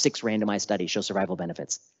 5 or 6 randomized studies show survival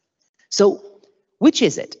benefits. So which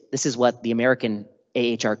is it? This is what the American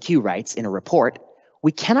AHRQ writes in a report.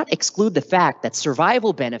 We cannot exclude the fact that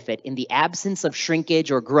survival benefit in the absence of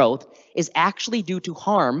shrinkage or growth is actually due to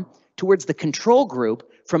harm towards the control group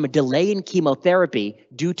from a delay in chemotherapy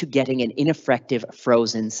due to getting an ineffective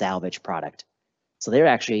frozen salvage product. So they're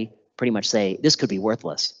actually pretty much say this could be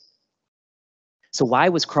worthless. So why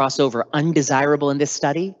was crossover undesirable in this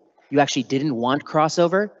study? You actually didn't want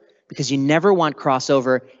crossover because you never want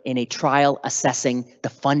crossover in a trial assessing the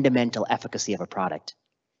fundamental efficacy of a product.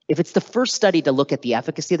 If it's the first study to look at the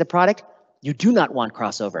efficacy of the product, you do not want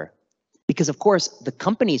crossover because of course the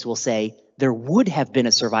companies will say there would have been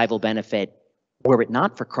a survival benefit were it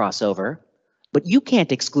not for crossover, but you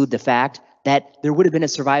can't exclude the fact that there would have been a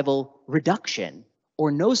survival reduction or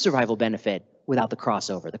no survival benefit without the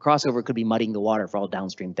crossover. The crossover could be muddying the water for all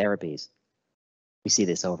downstream therapies. We see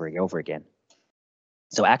this over and over again.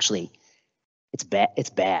 So actually, it's bad. It's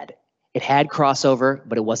bad. It had crossover,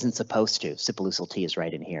 but it wasn't supposed to. Sipuleucel T is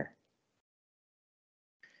right in here.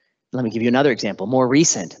 Let me give you another example, more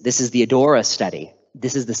recent. This is the ADORA study.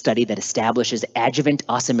 This is the study that establishes adjuvant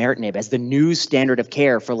osimertinib as the new standard of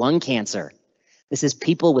care for lung cancer. This is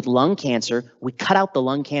people with lung cancer. We cut out the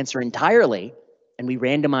lung cancer entirely, and we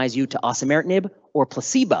randomize you to osimertinib or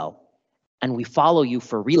placebo, and we follow you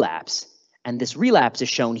for relapse. And this relapse is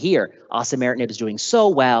shown here. Osimertinib is doing so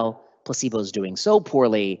well, placebo is doing so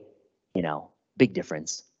poorly, you know, big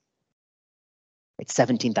difference. It's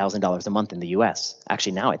 $17,000 a month in the US.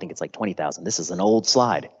 Actually, now I think it's like $20,000. This is an old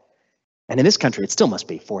slide. And in this country, it still must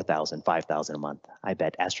be $4,000, $5,000 a month. I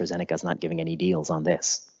bet AstraZeneca's not giving any deals on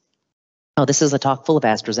this. Oh, this is a talk full of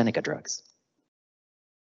AstraZeneca drugs.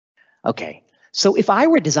 Okay, so if I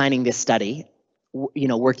were designing this study, you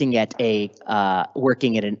know, working at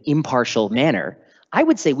an impartial manner, I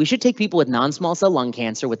would say we should take people with non-small cell lung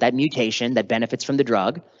cancer with that mutation that benefits from the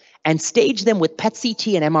drug and stage them with PET-CT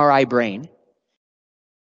and MRI brain,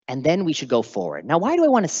 and then we should go forward. Now, why do I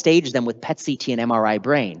want to stage them with PET-CT and MRI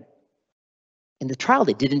brain? In the trial,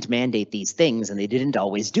 they didn't mandate these things and they didn't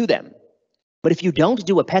always do them. But if you don't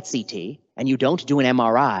do a PET-CT and you don't do an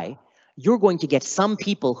MRI, you're going to get some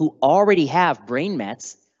people who already have brain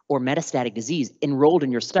mets or metastatic disease enrolled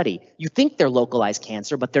in your study. You think they're localized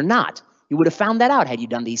cancer, but they're not. You would have found that out had you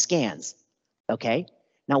done these scans. Okay?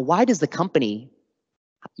 Now, why does the company,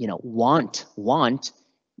 you know, want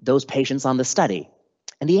those patients on the study?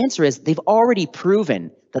 And the answer is they've already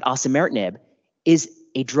proven that osimertinib is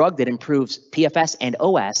a drug that improves PFS and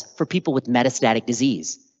OS for people with metastatic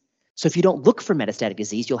disease. So if you don't look for metastatic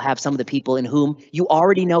disease, you'll have some of the people in whom you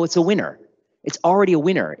already know it's a winner. It's already a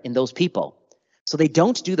winner in those people. So they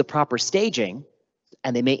don't do the proper staging,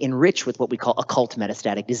 and they may enrich with what we call occult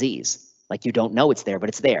metastatic disease. Like you don't know it's there, but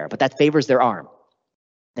it's there. But that favors their arm.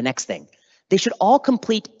 The next thing, they should all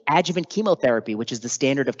complete adjuvant chemotherapy, which is the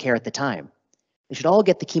standard of care at the time. They should all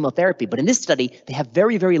get the chemotherapy. But in this study, they have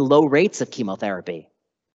very, very low rates of chemotherapy.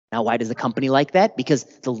 Now, why does the company like that? Because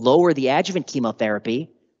the lower the adjuvant chemotherapy,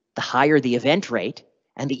 the higher the event rate,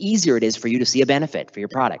 and the easier it is for you to see a benefit for your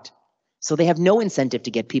product. So they have no incentive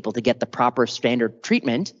to get people to get the proper standard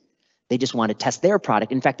treatment. They just want to test their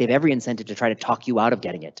product. In fact, they have every incentive to try to talk you out of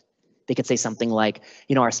getting it. They could say something like,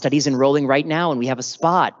 you know, our study's enrolling right now and we have a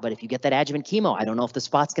spot, but if you get that adjuvant chemo, I don't know if the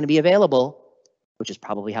spot's going to be available, which is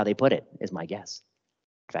probably how they put it, is my guess.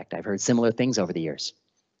 In fact, I've heard similar things over the years.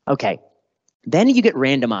 Okay, then you get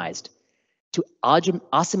randomized to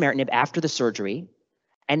osimertinib after the surgery.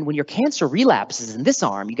 And when your cancer relapses in this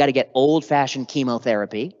arm, you got to get old-fashioned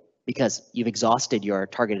chemotherapy because you've exhausted your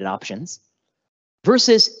targeted options.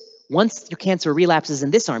 Versus once your cancer relapses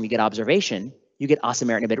in this arm, you get observation, you get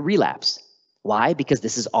osimertinib at relapse. Why? Because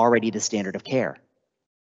this is already the standard of care.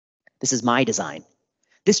 This is my design.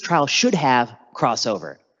 This trial should have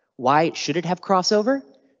crossover. Why should it have crossover?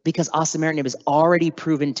 Because osimertinib is already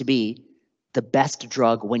proven to be the best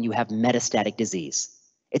drug when you have metastatic disease.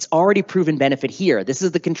 It's already proven benefit here. This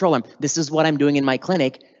is the control arm. This is what I'm doing in my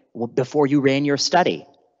clinic before you ran your study.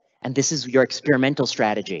 And this is your experimental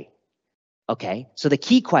strategy. Okay, so the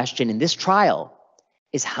key question in this trial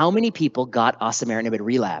is how many people got osimertinib at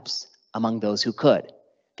relapse among those who could?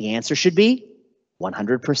 The answer should be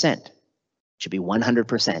 100%. Should be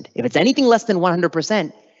 100%. If it's anything less than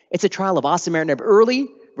 100%, it's a trial of osimertinib early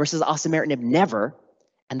versus osimertinib never,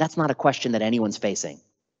 and that's not a question that anyone's facing.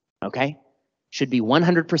 Okay? Should be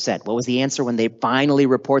 100%. What was the answer when they finally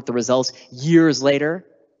report the results years later?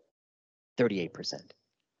 38%.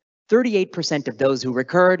 38% of those who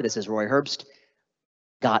recurred, this is Roy Herbst,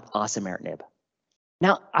 got osimertinib.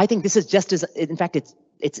 Now, I think this is just as, in fact,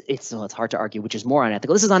 it's hard to argue which is more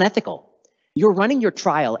unethical. This is unethical. You're running your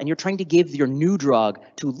trial and you're trying to give your new drug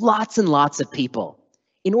to lots and lots of people.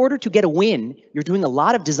 In order to get a win, you're doing a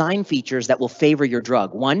lot of design features that will favor your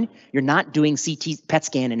drug. One, you're not doing CT, PET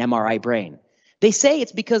scan, and MRI brain. They say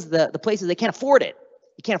it's because the places, they can't afford it.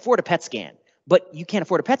 You can't afford a PET scan. But you can't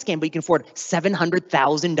afford a PET scan, but you can afford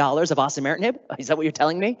 $700,000 of osimertinib? Is that what you're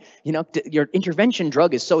telling me? You know, your intervention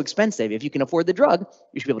drug is so expensive. If you can afford the drug,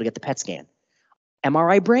 you should be able to get the PET scan.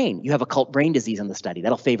 MRI brain, you have occult brain disease in the study.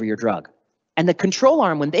 That'll favor your drug. And the control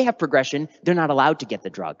arm, when they have progression, they're not allowed to get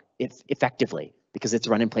the drug effectively because it's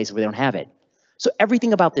run in places where they don't have it. So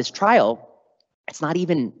everything about this trial, it's not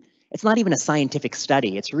even a scientific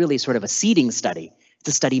study. It's really sort of a seeding study. It's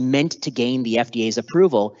a study meant to gain the FDA's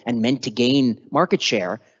approval and meant to gain market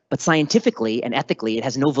share, but scientifically and ethically, it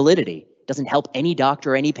has no validity. It doesn't help any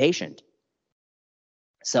doctor or any patient.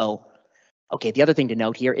 So, okay, the other thing to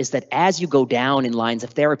note here is that as you go down in lines of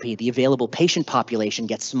therapy, the available patient population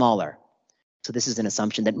gets smaller. So this is an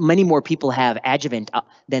assumption that many more people have adjuvant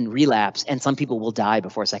than relapse, and some people will die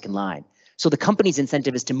before second line. So the company's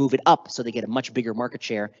incentive is to move it up so they get a much bigger market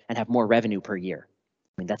share and have more revenue per year.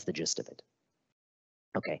 I mean, that's the gist of it.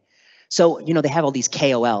 Okay, so, you know, they have all these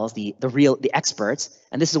KOLs, the experts,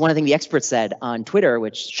 and this is one thing the expert said on Twitter,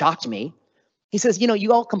 which shocked me. He says, you know,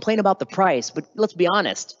 you all complain about the price, but let's be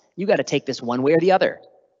honest, you got to take this one way or the other.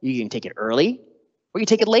 You can take it early or you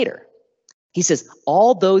take it later. He says,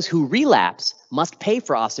 all those who relapse must pay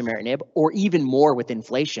for osimertinib or even more with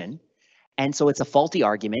inflation. And so it's a faulty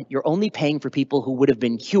argument. You're only paying for people who would have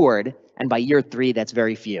been cured, and by year 3, that's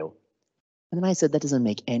very few. And then I said, that doesn't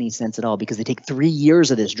make any sense at all because they take 3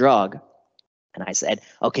 years of this drug. And I said,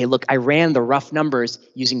 okay, look, I ran the rough numbers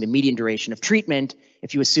using the median duration of treatment.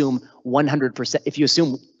 If you assume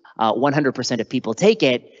 100% of people take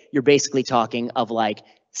it, you're basically talking of like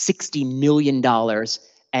 $60 million.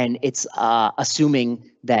 And it's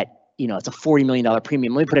assuming that, you know, it's a $40 million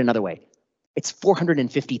premium. Let me put it another way. It's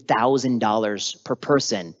 $450,000 per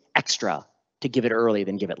person extra to give it early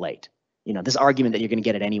than give it late. You know, this argument that you're going to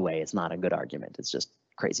get it anyway is not a good argument. It's just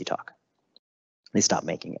crazy talk. They stopped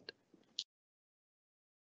making it.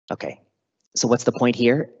 Okay, so what's the point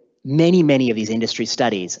here? Many of these industry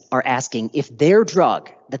studies are asking if their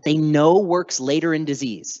drug that they know works later in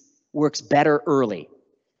disease works better early.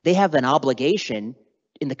 They have an obligation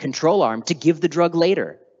in the control arm to give the drug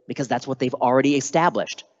later because that's what they've already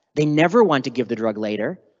established. They never want to give the drug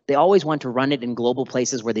later. They always want to run it in global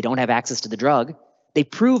places where they don't have access to the drug. They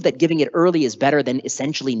prove that giving it early is better than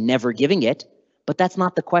essentially never giving it, but that's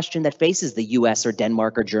not the question that faces the US or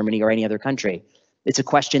Denmark or Germany or any other country. It's a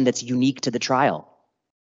question that's unique to the trial.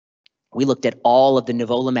 We looked at all of the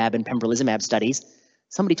nivolumab and pembrolizumab studies.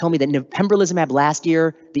 Somebody told me that pembrolizumab last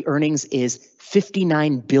year, the earnings is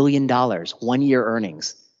 $59 billion, 1 year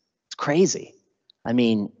earnings. It's crazy. I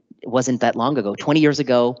mean, it wasn't that long ago. 20 years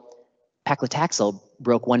ago, paclitaxel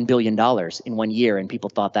broke $1 billion in 1 year, and people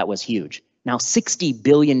thought that was huge. Now $60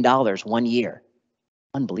 billion 1 year.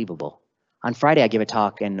 Unbelievable. On Friday, I give a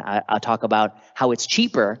talk, and I'll talk about how it's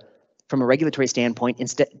cheaper from a regulatory standpoint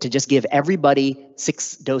instead to just give everybody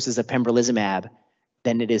 6 doses of pembrolizumab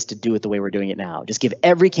than it is to do it the way we're doing it now. Just give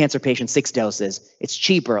every cancer patient 6 doses. It's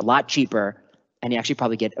cheaper, a lot cheaper, and you actually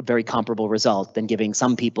probably get a very comparable result than giving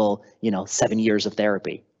some people, 7 years of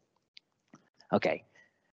therapy. Okay.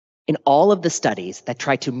 In all of the studies that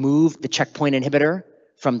try to move the checkpoint inhibitor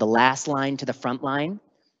from the last line to the front line,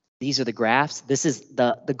 these are the graphs. This is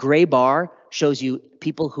the gray bar shows you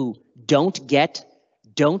people who don't get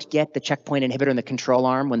the checkpoint inhibitor in the control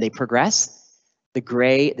arm when they progress. The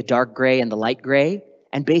gray, the dark gray, and the light gray.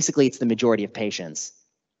 And basically, it's the majority of patients.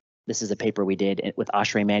 This is a paper we did with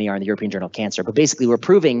Ashray Maniar in the European Journal of Cancer. But basically, we're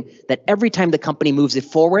proving that every time the company moves it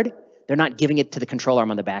forward, they're not giving it to the control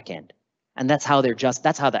arm on the back end. And that's how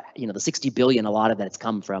the 60 billion, a lot of that's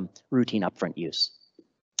come from routine upfront use.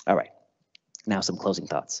 All right, now some closing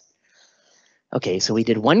thoughts. Okay, so we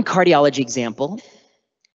did one cardiology example.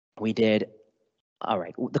 The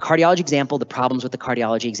cardiology example, the problems with the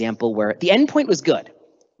cardiology example were the endpoint was good.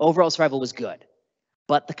 Overall survival was good,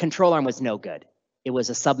 but the control arm was no good. It was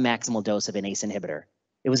a submaximal dose of an ACE inhibitor.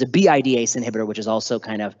 It was a BID ACE inhibitor, which is also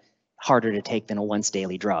kind of harder to take than a once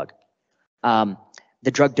daily drug. The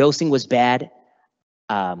drug dosing was bad.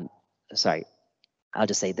 I'll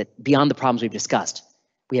just say that beyond the problems we've discussed,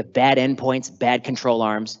 we have bad endpoints, bad control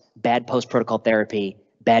arms, bad post-protocol therapy,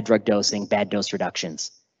 bad drug dosing, bad dose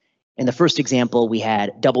reductions. In the first example, we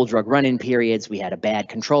had double drug run-in periods. We had a bad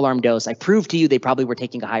control arm dose. I proved to you they probably were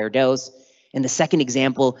taking a higher dose. In the second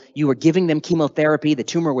example, you were giving them chemotherapy, the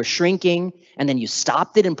tumor was shrinking, and then you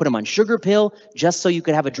stopped it and put them on sugar pill just so you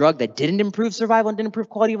could have a drug that didn't improve survival and didn't improve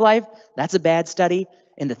quality of life. That's a bad study.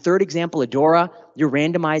 In the third example, Adora, you're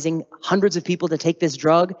randomizing hundreds of people to take this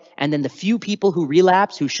drug, and then the few people who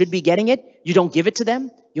relapse, who should be getting it, you don't give it to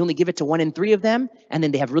them. You only give it to 1 in 3 of them, and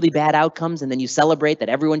then they have really bad outcomes, and then you celebrate that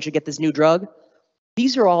everyone should get this new drug.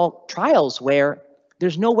 These are all trials where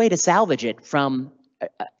there's no way to salvage it from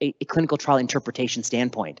a clinical trial interpretation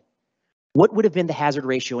standpoint. What would have been the hazard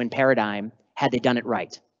ratio in Paradigm had they done it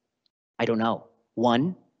right? I don't know.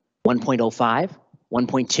 1, 1.05,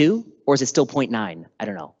 1.2, or is it still 0.9? I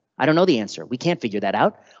don't know. I don't know the answer. We can't figure that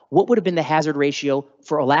out. What would have been the hazard ratio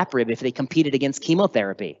for olaparib if they competed against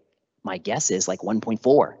chemotherapy? My guess is like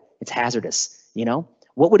 1.4. It's hazardous,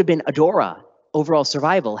 What would have been Adora overall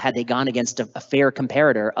survival had they gone against a fair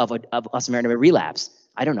comparator of osimertinib relapse?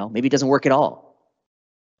 I don't know. Maybe it doesn't work at all.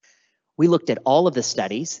 We looked at all of the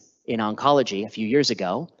studies in oncology a few years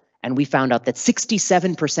ago, and we found out that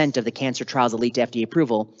 67% of the cancer trials that lead to FDA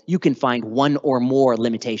approval, you can find one or more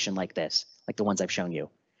limitation like this, like the ones I've shown you.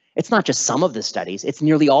 It's not just some of the studies, it's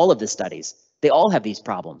nearly all of the studies. They all have these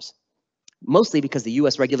problems, mostly because the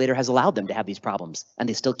US regulator has allowed them to have these problems, and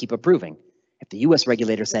they still keep approving. If the US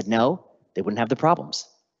regulator said no, they wouldn't have the problems.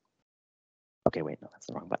 Okay, wait, no, that's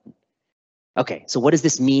the wrong button. Okay, so what does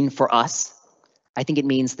this mean for us? I think it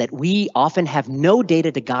means that we often have no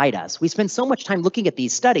data to guide us. We spend so much time looking at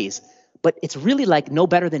these studies, but it's really like no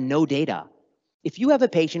better than no data. If you have a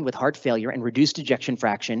patient with heart failure and reduced ejection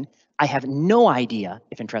fraction, I have no idea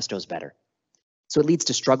if Entresto is better. So it leads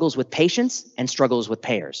to struggles with patients and struggles with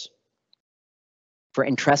payers. For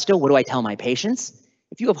Entresto, what do I tell my patients?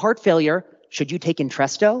 If you have heart failure, should you take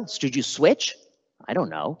Entresto? Should you switch? I don't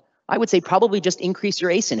know. I would say probably just increase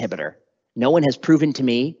your ACE inhibitor. No one has proven to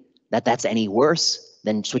me that that's any worse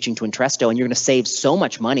than switching to Entresto, and you're going to save so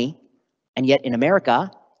much money. And yet in America,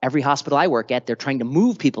 every hospital I work at, they're trying to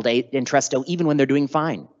move people to Entresto even when they're doing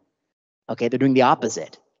fine. Okay, they're doing the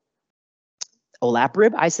opposite.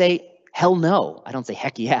 Olaparib, I say, hell no. I don't say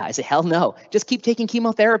heck yeah, I say hell no. Just keep taking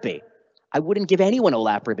chemotherapy. I wouldn't give anyone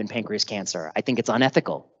olaparib in pancreas cancer. I think it's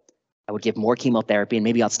unethical. I would give more chemotherapy, and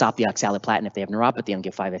maybe I'll stop the oxaliplatin if they have neuropathy and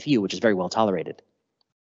give 5-FU, which is very well tolerated.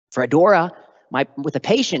 For Adora, with a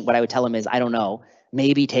patient, what I would tell him is, I don't know,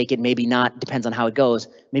 maybe take it, maybe not, depends on how it goes.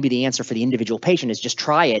 Maybe the answer for the individual patient is just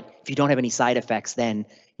try it. If you don't have any side effects, then,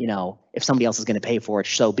 if somebody else is going to pay for it,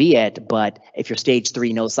 so be it. But if you're stage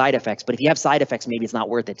 3, no side effects. But if you have side effects, maybe it's not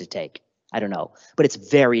worth it to take. I don't know. But it's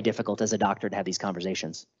very difficult as a doctor to have these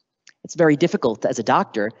conversations. It's very difficult as a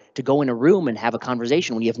doctor to go in a room and have a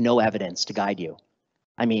conversation when you have no evidence to guide you.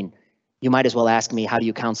 I mean, you might as well ask me, how do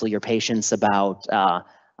you counsel your patients about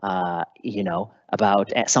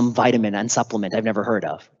about some vitamin and supplement I've never heard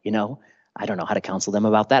of, you know? I don't know how to counsel them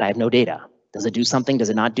about that. I have no data. Does it do something? Does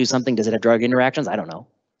it not do something? Does it have drug interactions? I don't know.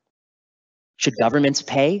 Should governments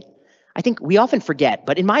pay? I think we often forget,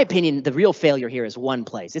 but in my opinion, the real failure here is one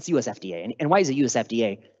place. It's US FDA. And why is it US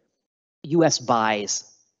FDA? US buys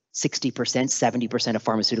 60%, 70% of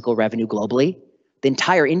pharmaceutical revenue globally. The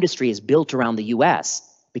entire industry is built around the US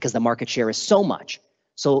because the market share is so much.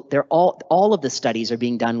 So they're all of the studies are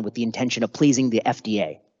being done with the intention of pleasing the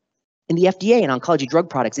FDA. In the FDA and oncology drug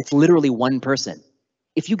products, it's literally one person.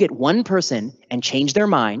 If you get one person and change their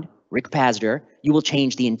mind, Rick Pazder, you will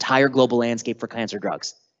change the entire global landscape for cancer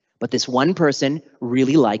drugs. But this one person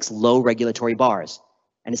really likes low regulatory bars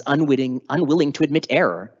and is unwilling to admit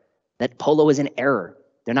error, that Polo is an error.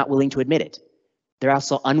 They're not willing to admit it. They're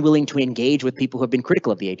also unwilling to engage with people who have been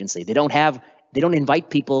critical of the agency. They don't invite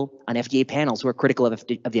people on FDA panels who are critical of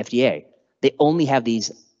the FDA. They only have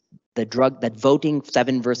the drug, that voting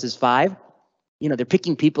 7 versus 5, you know, they're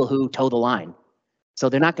picking people who toe the line. So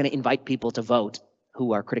they're not going to invite people to vote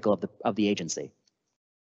who are critical of the agency.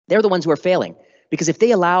 They're the ones who are failing, because if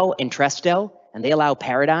they allow Entresto and they allow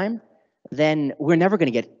Paradigm, then we're never going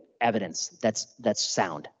to get evidence that's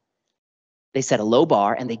sound. They set a low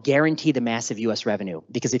bar and they guarantee the massive US revenue,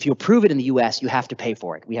 because if you approve it in the US, you have to pay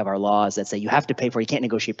for it. We have our laws that say you have to pay for it, you can't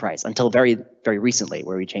negotiate price, until very, very recently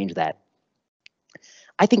where we changed that.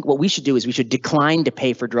 I think what we should do is we should decline to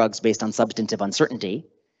pay for drugs based on substantive uncertainty.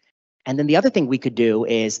 And then the other thing we could do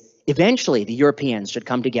is eventually the Europeans should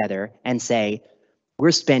come together and say,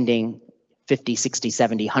 we're spending 50, 60,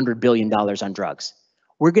 70, $100 billion on drugs.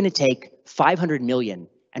 We're going to take 500 million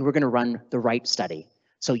and we're going to run the right study.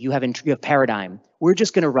 So you have Paradigm. We're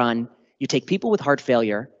just going to run, you take people with heart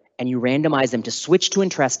failure and you randomize them to switch to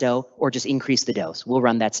Entresto or just increase the dose. We'll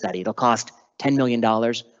run that study. It'll cost $10 million.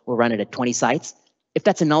 We'll run it at 20 sites. If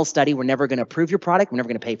that's a null study, we're never going to approve your product. We're never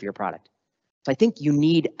going to pay for your product. So I think you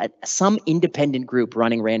need some independent group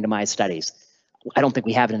running randomized studies. I don't think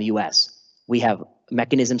we have it in the US. We have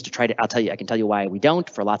mechanisms to try to, I can tell you why we don't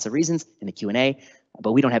for lots of reasons in the Q&A,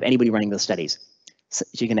 but we don't have anybody running those studies. So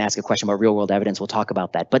you can ask a question about real world evidence, we'll talk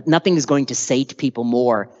about that. But nothing is going to sate people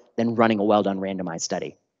more than running a well done randomized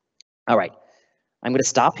study. All right, I'm going to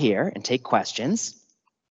stop here and take questions.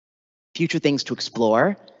 Future things to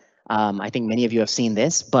explore. I think many of you have seen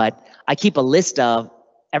this, but I keep a list of,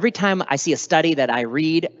 every time I see a study that I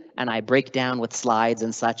read and I break down with slides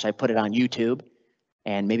and such, I put it on YouTube,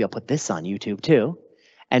 and maybe I'll put this on YouTube too.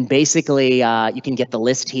 And basically, you can get the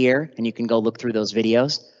list here and you can go look through those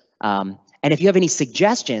videos. And if you have any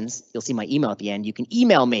suggestions, you'll see my email at the end. You can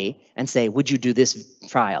email me and say, would you do this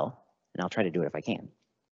trial? And I'll try to do it if I can.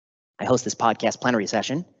 I host this podcast plenary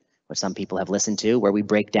session, which some people have listened to, where we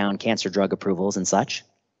break down cancer drug approvals and such.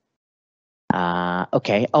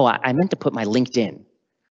 Okay. Oh, I meant to put my LinkedIn.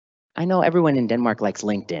 I know everyone in Denmark likes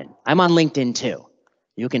LinkedIn. I'm on LinkedIn too.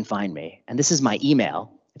 You can find me. And this is my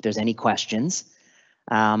email if there's any questions.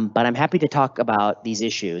 But I'm happy to talk about these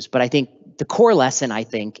issues. But I think the core lesson, I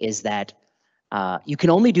think, is that you can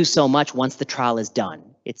only do so much once the trial is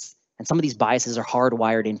done. And some of these biases are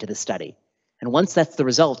hardwired into the study. And once that's the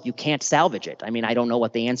result, you can't salvage it. I mean, I don't know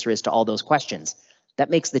what the answer is to all those questions. That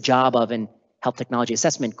makes the job of an health technology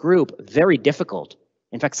assessment group very difficult.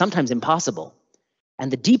 In fact, sometimes impossible.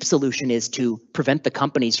 And the deep solution is to prevent the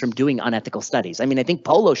companies from doing unethical studies. I mean, I think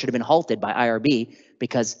Polo should have been halted by IRB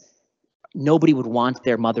because nobody would want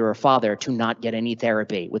their mother or father to not get any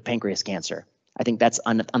therapy with pancreas cancer. I think that's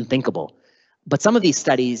unthinkable. But some of these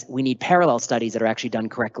studies, we need parallel studies that are actually done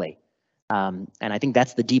correctly. And I think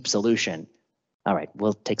that's the deep solution. All right,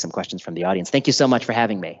 we'll take some questions from the audience. Thank you so much for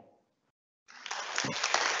having me.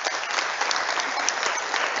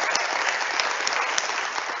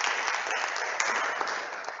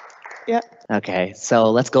 Yeah. Okay, so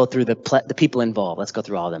let's go through the people involved. Let's go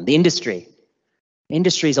through all of them. The industry.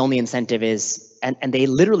 Industry's only incentive is, and they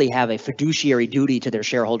literally have a fiduciary duty to their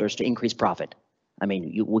shareholders to increase profit. I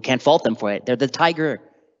mean, we can't fault them for it. They're the tiger.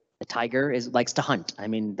 The tiger likes to hunt. I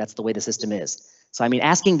mean, that's the way the system is. So I mean,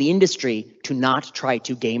 asking the industry to not try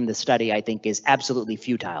to game the study, I think, is absolutely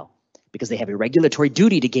futile, because they have a regulatory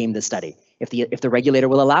duty to game the study. If the regulator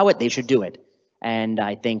will allow it, they should do it. And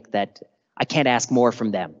I think that I can't ask more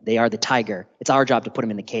from them. They are the tiger. It's our job to put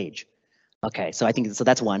them in the cage. Okay, so I think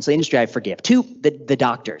that's one. So industry, I forgive. Two, the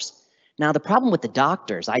doctors. Now, the problem with the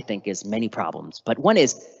doctors, I think, is many problems. But one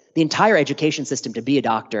is the entire education system to be a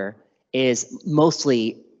doctor is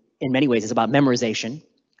mostly, in many ways, is about memorization.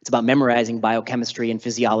 It's about memorizing biochemistry and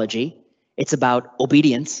physiology. It's about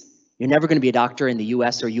obedience. You're never going to be a doctor in the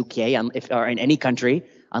US or UK or in any country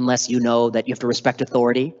unless you know that you have to respect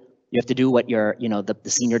authority. You have to do what the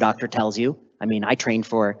senior doctor tells you. I mean, I trained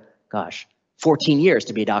for, gosh, 14 years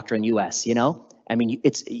to be a doctor in the US, you know? I mean,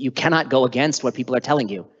 you cannot go against what people are telling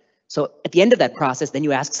you. So at the end of that process, then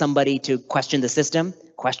you ask somebody to question the system,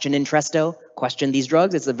 question Entresto, question these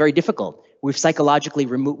drugs. It's very difficult. We've psychologically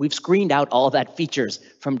removed, we've screened out all that features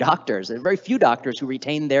from doctors. There are very few doctors who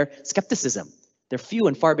retain their skepticism. They're few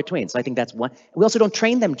and far between. So I think that's one. We also don't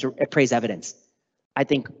train them to appraise evidence. I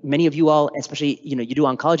think many of you all, especially, you do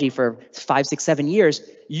oncology for 5, 6, 7 years,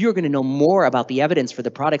 you're going to know more about the evidence for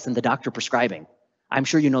the products than the doctor prescribing. I'm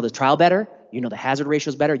sure you know the trial better, you know the hazard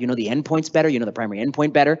ratios better, you know the endpoints better, you know the primary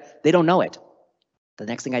endpoint better. They don't know it. The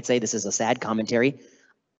next thing I'd say, this is a sad commentary.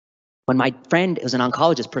 When my friend who's an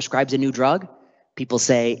oncologist prescribes a new drug, people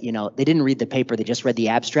say, they didn't read the paper, they just read the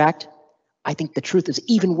abstract. I think the truth is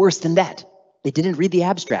even worse than that. They didn't read the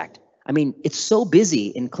abstract. I mean, it's so busy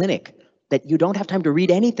in clinic that you don't have time to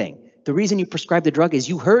read anything. The reason you prescribe the drug is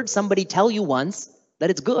you heard somebody tell you once that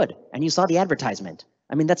it's good and you saw the advertisement.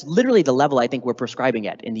 I mean, that's literally the level I think we're prescribing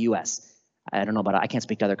at in the US. I don't know about, I can't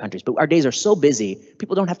speak to other countries, but our days are so busy,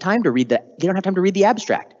 people don't have time to read they don't have time to read the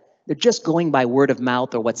abstract. They're just going by word of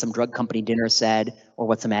mouth or what some drug company dinner said or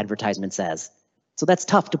what some advertisement says. So that's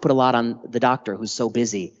tough to put a lot on the doctor who's so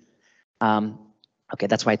busy. Okay,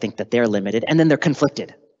 that's why I think that they're limited. And then they're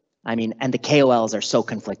conflicted. I mean, and the KOLs are so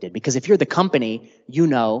conflicted because if you're the company, you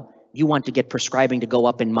want to get prescribing to go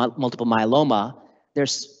up in multiple myeloma,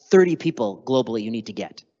 there's 30 people globally you need to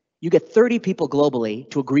get. You get 30 people globally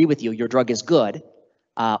to agree with you your drug is good,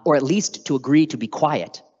 or at least to agree to be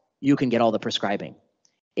quiet, you can get all the prescribing.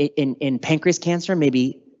 In pancreas cancer,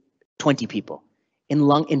 maybe 20 people.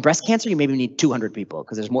 In breast cancer, you maybe need 200 people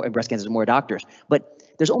because there's more, in breast cancer, there's more doctors. But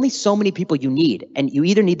there's only so many people you need, and you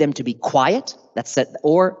either need them to be quiet, that's it,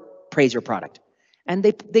 or praise your product. And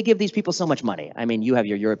they give these people so much money. I mean, you have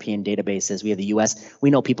your European databases, we have the US, we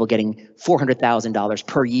know people getting $400,000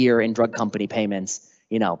 per year in drug company payments.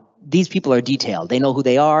 These people are detailed. They know who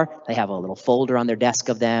they are, they have a little folder on their desk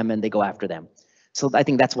of them, and they go after them. So I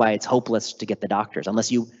think that's why it's hopeless to get the doctors,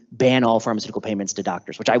 unless you ban all pharmaceutical payments to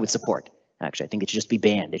doctors, which I would support. Actually, I think it should just be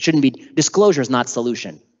banned. It shouldn't be, disclosure is not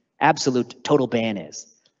solution. Absolute total ban is.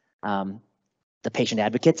 The patient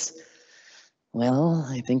advocates, well,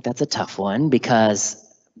 I think that's a tough one because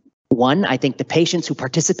one, I think the patients who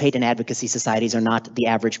participate in advocacy societies are not the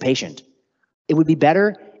average patient. It would be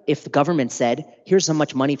better if the government said, here's so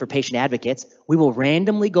much money for patient advocates, we will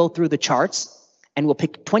randomly go through the charts and we'll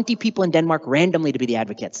pick 20 people in Denmark randomly to be the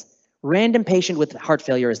advocates. Random patient with heart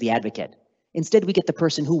failure is the advocate. Instead, we get the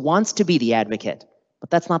person who wants to be the advocate, but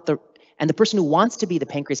that's not and the person who wants to be the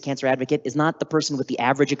pancreas cancer advocate is not the person with the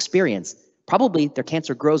average experience. Probably their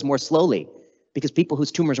cancer grows more slowly because people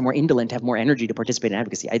whose tumors are more indolent have more energy to participate in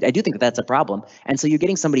advocacy. I do think that that's a problem. And so you're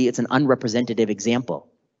getting somebody, it's an unrepresentative example.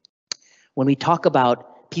 When we talk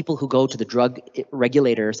about people who go to the drug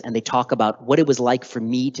regulators and they talk about what it was like for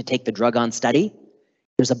me to take the drug on study,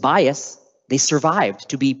 there's a bias. They survived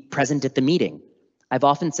to be present at the meeting. I've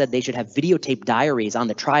often said they should have videotape diaries on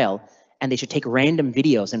the trial and they should take random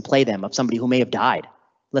videos and play them of somebody who may have died.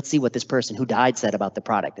 Let's see what this person who died said about the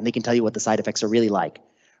product, and they can tell you what the side effects are really like.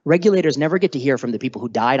 Regulators never get to hear from the people who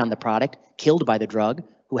died on the product, killed by the drug,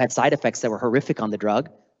 who had side effects that were horrific on the drug.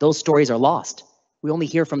 Those stories are lost. We only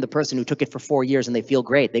hear from the person who took it for 4 years and they feel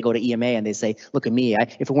great. They go to EMA and they say, look at me,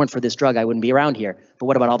 if it weren't for this drug, I wouldn't be around here. But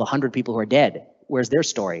what about all the 100 people who are dead? Where's their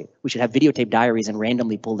story? We should have videotape diaries and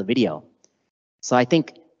randomly pull the video. So I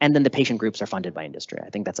think, and then the patient groups are funded by industry. I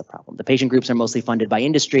think that's a problem. The patient groups are mostly funded by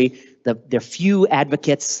industry. Their few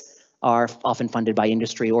advocates are often funded by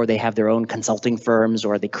industry, or they have their own consulting firms,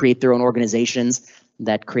 or they create their own organizations.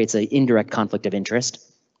 That creates an indirect conflict of interest.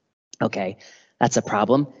 Okay, that's a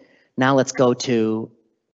problem. Now let's go to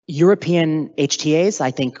European HTAs. I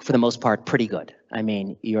think for the most part, pretty good. I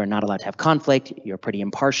mean, you're not allowed to have conflict, you're pretty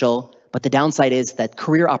impartial, but the downside is that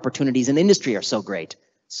career opportunities in industry are so great.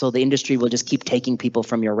 So the industry will just keep taking people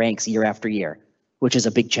from your ranks year after year, which is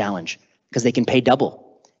a big challenge because they can pay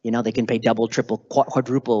double. They can pay double, triple,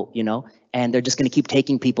 quadruple, and they're just going to keep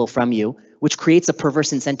taking people from you, which creates a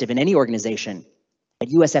perverse incentive in any organization. At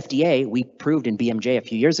US FDA, we proved in BMJ a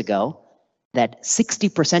few years ago that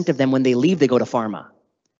 60% of them, when they leave, they go to pharma.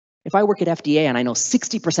 If I work at FDA and I know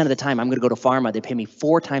 60% of the time I'm going to go to pharma, they pay me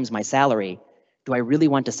 4 times my salary, do I really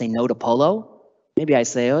want to say no to Polo? Maybe I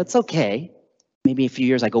say, oh, it's okay. Maybe in a few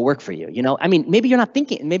years I go work for you. I mean, maybe they're not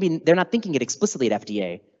thinking it explicitly at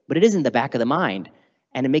FDA, but it is in the back of the mind,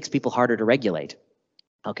 and it makes people harder to regulate.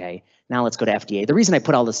 Okay, now let's go to FDA. The reason I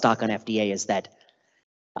put all the stock on FDA is that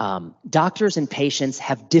doctors and patients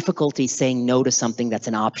have difficulty saying no to something that's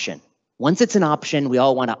an option. Once it's an option, we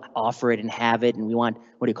all want to offer it and have it, and we want,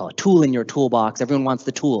 what do you call it, a tool in your toolbox. Everyone wants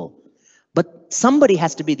the tool. But somebody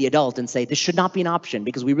has to be the adult and say, this should not be an option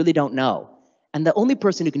because we really don't know. And the only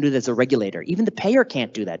person who can do that is a regulator. Even the payer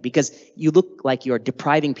can't do that because you look like you're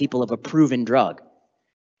depriving people of a proven drug.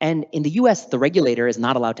 And in the US, the regulator is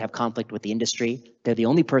not allowed to have conflict with the industry. They're the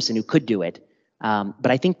only person who could do it. But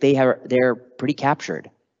I think they're pretty captured,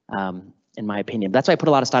 in my opinion. That's why I put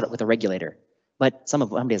a lot of stock with the regulator. But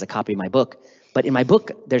somebody has a copy of my book. But in my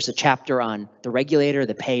book, there's a chapter on the regulator,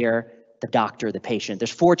 the payer, the doctor, the patient.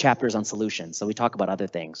 There's 4 chapters on solutions, so we talk about other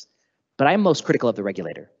things. But I'm most critical of the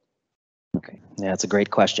regulator. Okay, yeah, that's a great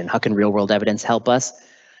question. How can real-world evidence help us?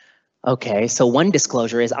 Okay, so one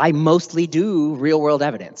disclosure is I mostly do real-world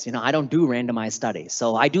evidence. I don't do randomized studies,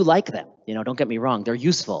 so I do like them. Don't get me wrong, they're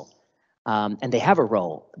useful. And they have a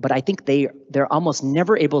role, but I think they're almost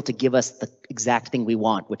never able to give us the exact thing we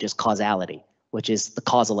want, which is causality, which is the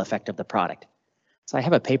causal effect of the product. So I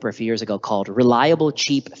have a paper a few years ago called Reliable,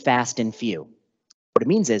 Cheap, Fast, and Few. What it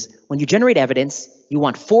means is when you generate evidence, you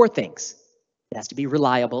want 4 things. It has to be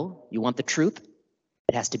reliable. You want the truth.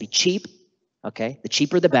 It has to be cheap. Okay, the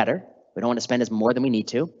cheaper the better. We don't want to spend more than we need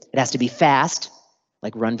to. It has to be fast,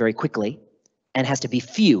 like run very quickly. And it has to be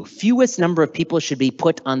few. Fewest number of people should be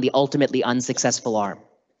put on the ultimately unsuccessful arm,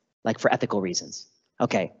 like for ethical reasons.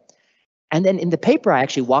 Okay. And then in the paper, I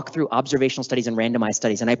actually walk through observational studies and randomized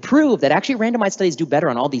studies, and I prove that actually randomized studies do better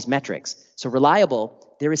on all these metrics. So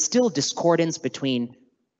reliable, there is still discordance between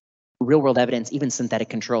real-world evidence, even synthetic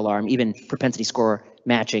control arm, even propensity score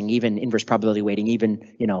matching, even inverse probability weighting, even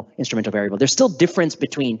instrumental variable. There's still difference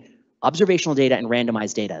between observational data and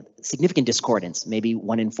randomized data, significant discordance, maybe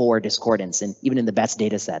 1 in 4 discordance, and even in the best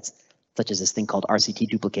data sets, such as this thing called RCT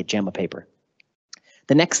duplicate JAMA paper.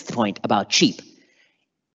 The next point about cheap.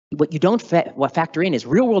 What you don't factor in is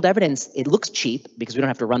real world evidence. It looks cheap because we don't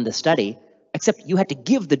have to run the study, except you had to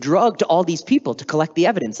give the drug to all these people to collect the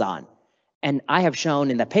evidence on. And I have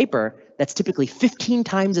shown in the paper that's typically 15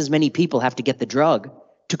 times as many people have to get the drug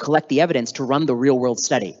to collect the evidence to run the real world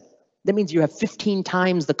study. That means you have 15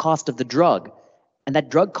 times the cost of the drug, and that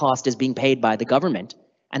drug cost is being paid by the government.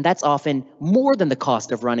 And that's often more than the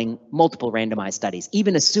cost of running multiple randomized studies,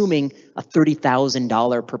 even assuming a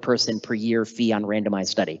 $30,000 per person per year fee on randomized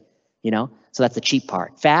study, So that's the cheap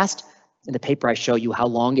part. Fast, in the paper I show you how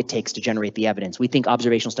long it takes to generate the evidence. We think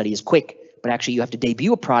observational study is quick, but actually you have to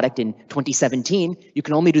debut a product in 2017. You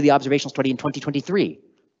can only do the observational study in 2023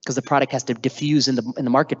 because the product has to diffuse in the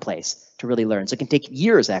marketplace to really learn. So it can take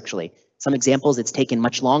years, actually. Some examples, it's taken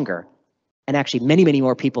much longer. And actually many, many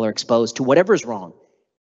more people are exposed to whatever is wrong.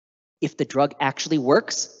 If the drug actually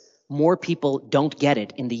works, more people don't get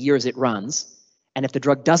it in the years it runs. And if the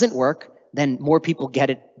drug doesn't work, then more people get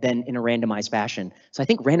it than in a randomized fashion. So I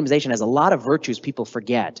think randomization has a lot of virtues people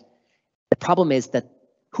forget. The problem is that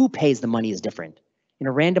who pays the money is different. In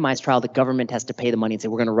a randomized trial, the government has to pay the money and say,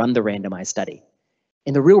 we're going to run the randomized study.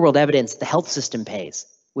 In the real world evidence, the health system pays,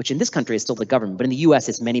 which in this country is still the government. But in the US,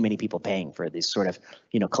 it's many, many people paying for this sort of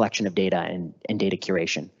collection of data and data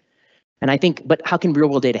curation. And I think, but how can real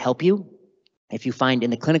world data help you? If you find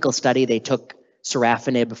in the clinical study, they took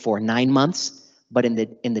sorafenib for 9 months, but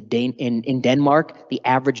in Denmark, the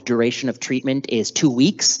average duration of treatment is 2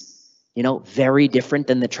 weeks, very different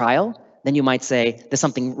than the trial, then you might say there's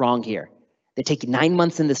something wrong here. They take 9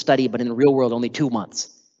 months in the study, but in the real world, only 2 months,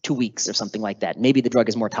 2 weeks or something like that. Maybe the drug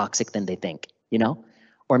is more toxic than they think,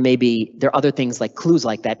 Or maybe there are other things like clues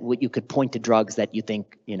like that, what you could point to drugs that you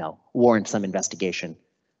think, warrant some investigation.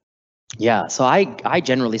 Yeah, so I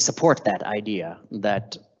generally support that idea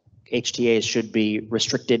that HTAs should be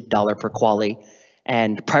restricted dollar per quality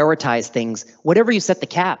and prioritize things. Whatever you set the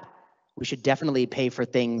cap, we should definitely pay for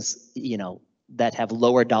things, that have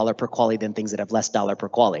lower dollar per quality than things that have less dollar per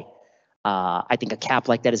quality. I think a cap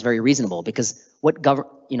like that is very reasonable because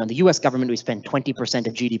the US government, we spend 20%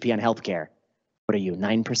 of GDP on healthcare. What are you,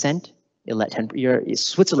 9%?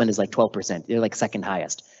 Switzerland is like 12%. You're like second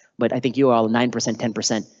highest. But I think you are all 9%,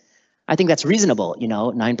 10%. I think that's reasonable,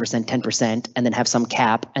 9%, 10%, and then have some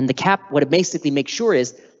cap. And the cap, what it basically makes sure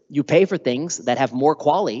is you pay for things that have more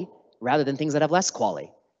quality rather than things that have less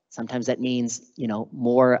quality. Sometimes that means,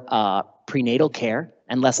 more prenatal care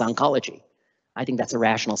and less oncology. I think that's a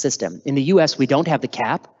rational system. In the US, we don't have the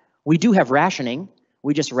cap. We do have rationing.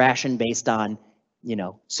 We just ration based on,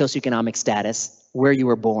 socioeconomic status, where you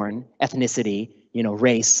were born, ethnicity,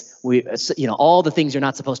 race, all the things you're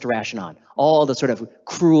not supposed to ration on, all the sort of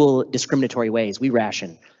cruel, discriminatory ways we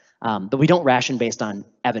ration, but we don't ration based on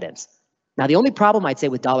evidence. Now, the only problem I'd say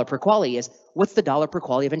with dollar per quality is, what's the dollar per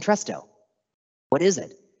quality of Entresto? What is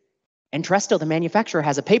it? Entresto, the manufacturer,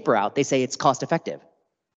 has a paper out. They say it's cost effective.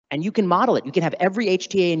 And you can model it. You can have every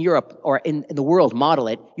HTA in Europe or in the world model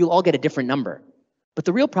it. You'll all get a different number. But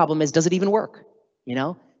the real problem is, does it even work? You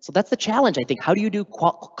know, so that's the challenge, I think. How do you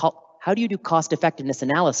do cost effectiveness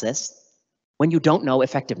analysis when you don't know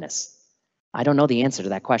effectiveness? I don't know the answer to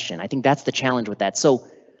that question. I think that's the challenge with that. So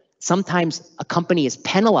sometimes a company is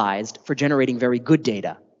penalized for generating very good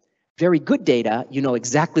data. Very good data, you know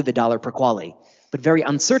exactly the dollar per quality. But very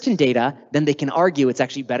uncertain data, then they can argue it's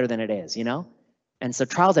actually better than it is, you know? And so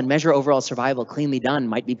trials that measure overall survival cleanly done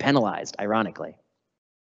might be penalized, ironically.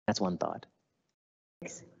 That's one thought.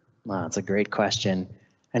 Wow, that's a great question.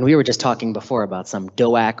 And we were just talking before about some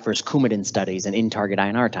DOAC versus Coumadin studies and in-target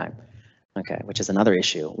INR time. Okay, which is another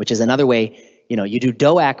issue, which is another way, you know, you do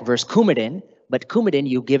DOAC versus Coumadin, but Coumadin,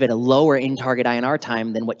 you give it a lower in-target INR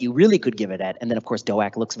time than what you really could give it at. And then of course,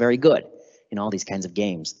 DOAC looks very good in all these kinds of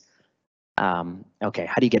games. Okay,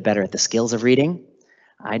 how do you get better at the skills of reading?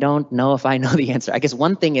 I don't know if I know the answer. I guess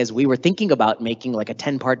one thing is we were thinking about making like a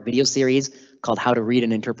 10-part video series called How to Read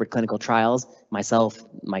and Interpret Clinical Trials. Myself,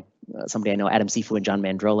 somebody I know, Adam Sifu and John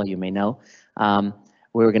Mandrola, you may know.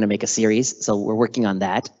 We were going to make a series, so we're working on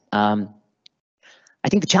that. I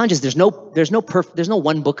think the challenge is there's no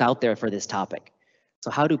one book out there for this topic. So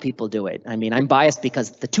how do people do it? I mean, I'm biased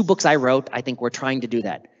because the 2 books I wrote, I think we're trying to do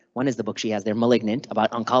that. One is the book she has there, Malignant,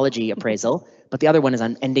 about oncology appraisal, but the other one is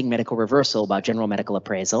on ending medical reversal, about general medical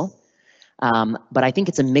appraisal. But I think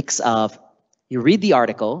it's a mix of, you read the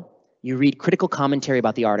article, you read critical commentary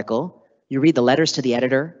about the article, you read the letters to the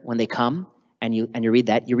editor when they come, and you read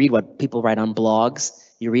that, you read what people write on blogs,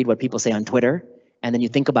 you read what people say on Twitter, and then you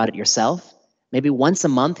think about it yourself. Maybe once a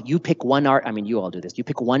month, you pick one you all do this, you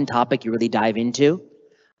pick one topic you really dive into.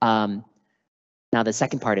 Now the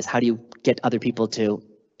second part is, how do you get other people to,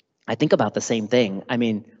 I think about the same thing. I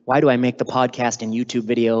mean, why do I make the podcast and YouTube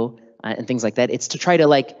video and things like that? It's to try to,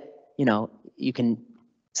 like, you know, she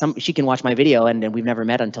can watch my video and then we've never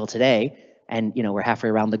met until today. And, you know, we're halfway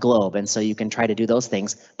around the globe. And so you can try to do those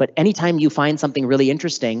things. But anytime you find something really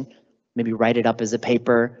interesting, maybe write it up as a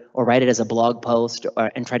paper or write it as a blog post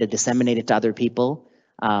and try to disseminate it to other people.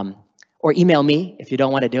 Or email me if you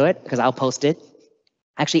don't want to do it, because I'll post it.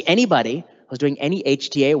 Actually, anybody who's doing any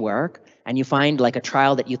HTA work and you find like a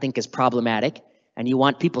trial that you think is problematic and you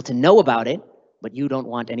want people to know about it, but you don't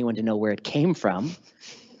want anyone to know where it came from,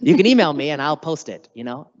 you can email me and I'll post it, you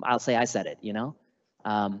know, I'll say I said it, you know.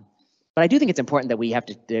 But I do think it's important that we have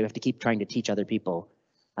to keep trying to teach other people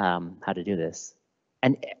how to do this.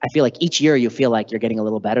 And I feel like each year you feel like you're getting a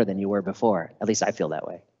little better than you were before. At least I feel that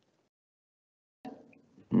way.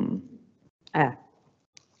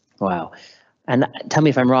 Wow. And tell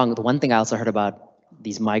me if I'm wrong, the one thing I also heard about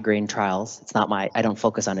these migraine trials, it's not I don't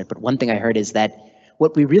focus on it, but one thing I heard is that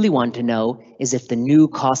what we really want to know is if the new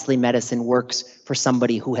costly medicine works for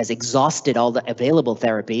somebody who has exhausted all the available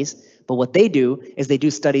therapies. But what they do is they do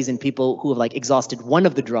studies in people who have like exhausted one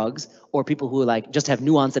of the drugs, or people who like just have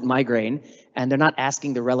new onset migraine, and they're not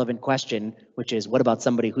asking the relevant question, which is, what about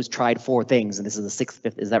somebody who's tried 4 things and this is the 6th,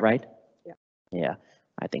 5th, is that right? Yeah. Yeah,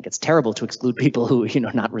 I think it's terrible to exclude people who, you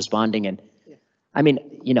know, not responding. And I mean,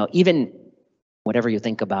 you know, even whatever you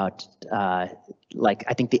think about, like,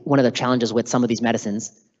 I think one of the challenges with some of these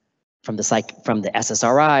medicines, from the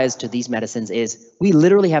SSRIs to these medicines, is we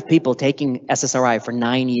literally have people taking SSRI for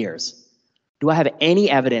 9 years. Do I have any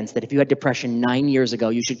evidence that if you had depression 9 years ago,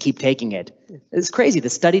 you should keep taking it? It's crazy. The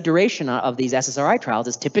study duration of these SSRI trials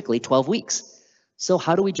is typically 12 weeks. So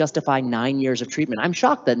how do we justify 9 years of treatment? I'm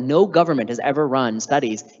shocked that no government has ever run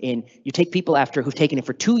studies in, you take people who've taken it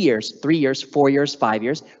for 2 years, 3 years, 4 years, 5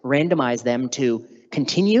 years, randomize them to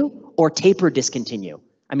continue or taper discontinue.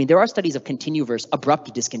 I mean, there are studies of continue versus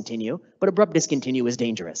abrupt discontinue, but abrupt discontinue is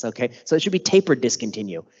dangerous, okay? So it should be tapered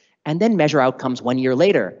discontinue. And then measure outcomes 1 year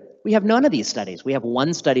later. We have none of these studies. We have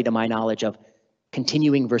one study, to my knowledge, of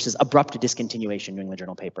continuing versus abrupt discontinuation, New England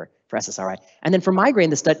Journal paper for SSRI. And then for migraine,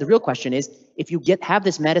 the real question is, if you have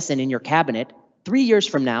this medicine in your cabinet, 3 years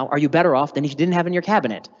from now, are you better off than if you didn't have it in your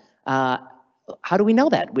cabinet? How do we know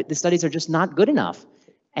that? The studies are just not good enough.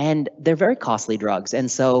 And they're very costly drugs. And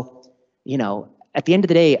so, you know, at the end of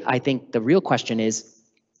the day, I think the real question is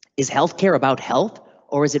healthcare about health,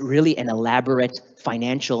 or is it really an elaborate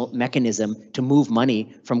financial mechanism to move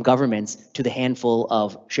money from governments to the handful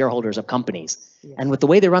of shareholders of companies? Yes. And with the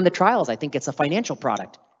way they run the trials, I think it's a financial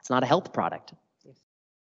product. It's not a health product. Yes,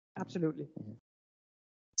 absolutely.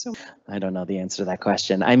 So I don't know the answer to that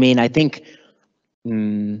question. I mean, I think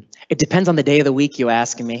it depends on the day of the week you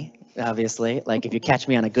ask me, obviously. Like if you catch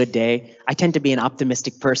me on a good day, I tend to be an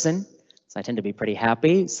optimistic person. So I tend to be pretty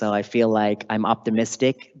happy. So I feel like I'm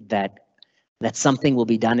optimistic that something will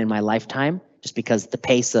be done in my lifetime, just because the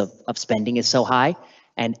pace of spending is so high.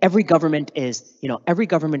 And every government is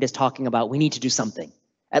talking about, we need to do something.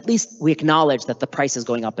 At least we acknowledge that the price is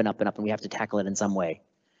going up and up and up, and we have to tackle it in some way.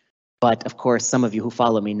 But of course, some of you who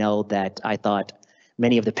follow me know that I thought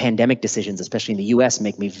many of the pandemic decisions, especially in the US,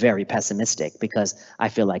 make me very pessimistic because I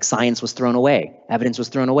feel like science was thrown away, evidence was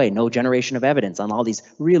thrown away, no generation of evidence on all these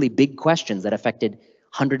really big questions that affected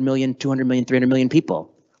 100 million, 200 million, 300 million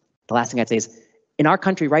people. The last thing I'd say is, in our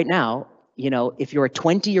country right now, you know, if you're a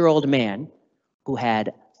 20-year-old man who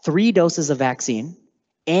had 3 doses of vaccine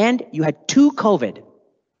and you had 2 COVID,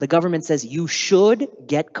 the government says you should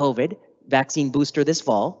get COVID vaccine booster this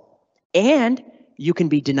fall, and you can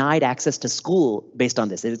be denied access to school based on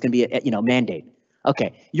this. It's going to be a mandate.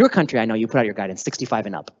 Okay, your country, I know you put out your guidance, 65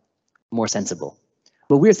 and up, more sensible.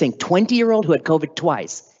 But we're saying 20-year-old who had COVID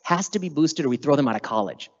twice has to be boosted or we throw them out of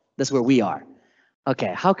college. That's where we are.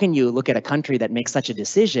 Okay, how can you look at a country that makes such a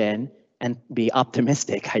decision and be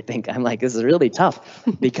optimistic? I think I'm like, this is really tough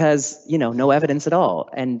because, you know, no evidence at all.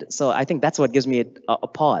 And so I think that's what gives me a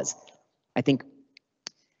pause. I think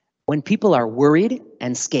when people are worried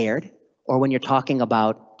and scared, or when you're talking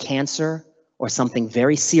about cancer or something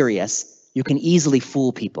very serious, you can easily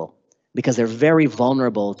fool people because they're very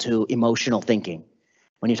vulnerable to emotional thinking.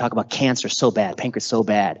 When you talk about cancer, so bad, pancreas, so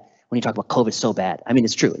bad. When you talk about COVID, so bad. I mean,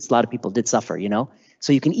 it's true. It's a lot of people did suffer, you know?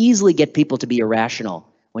 So you can easily get people to be irrational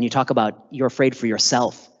when you talk about you're afraid for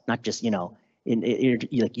yourself, not just, you know,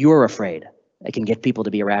 like you're afraid. It can get people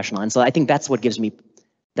to be irrational. And so I think that's what gives me,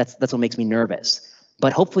 that's what makes me nervous.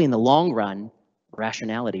 But hopefully in the long run,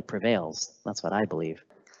 rationality prevails. That's what I believe.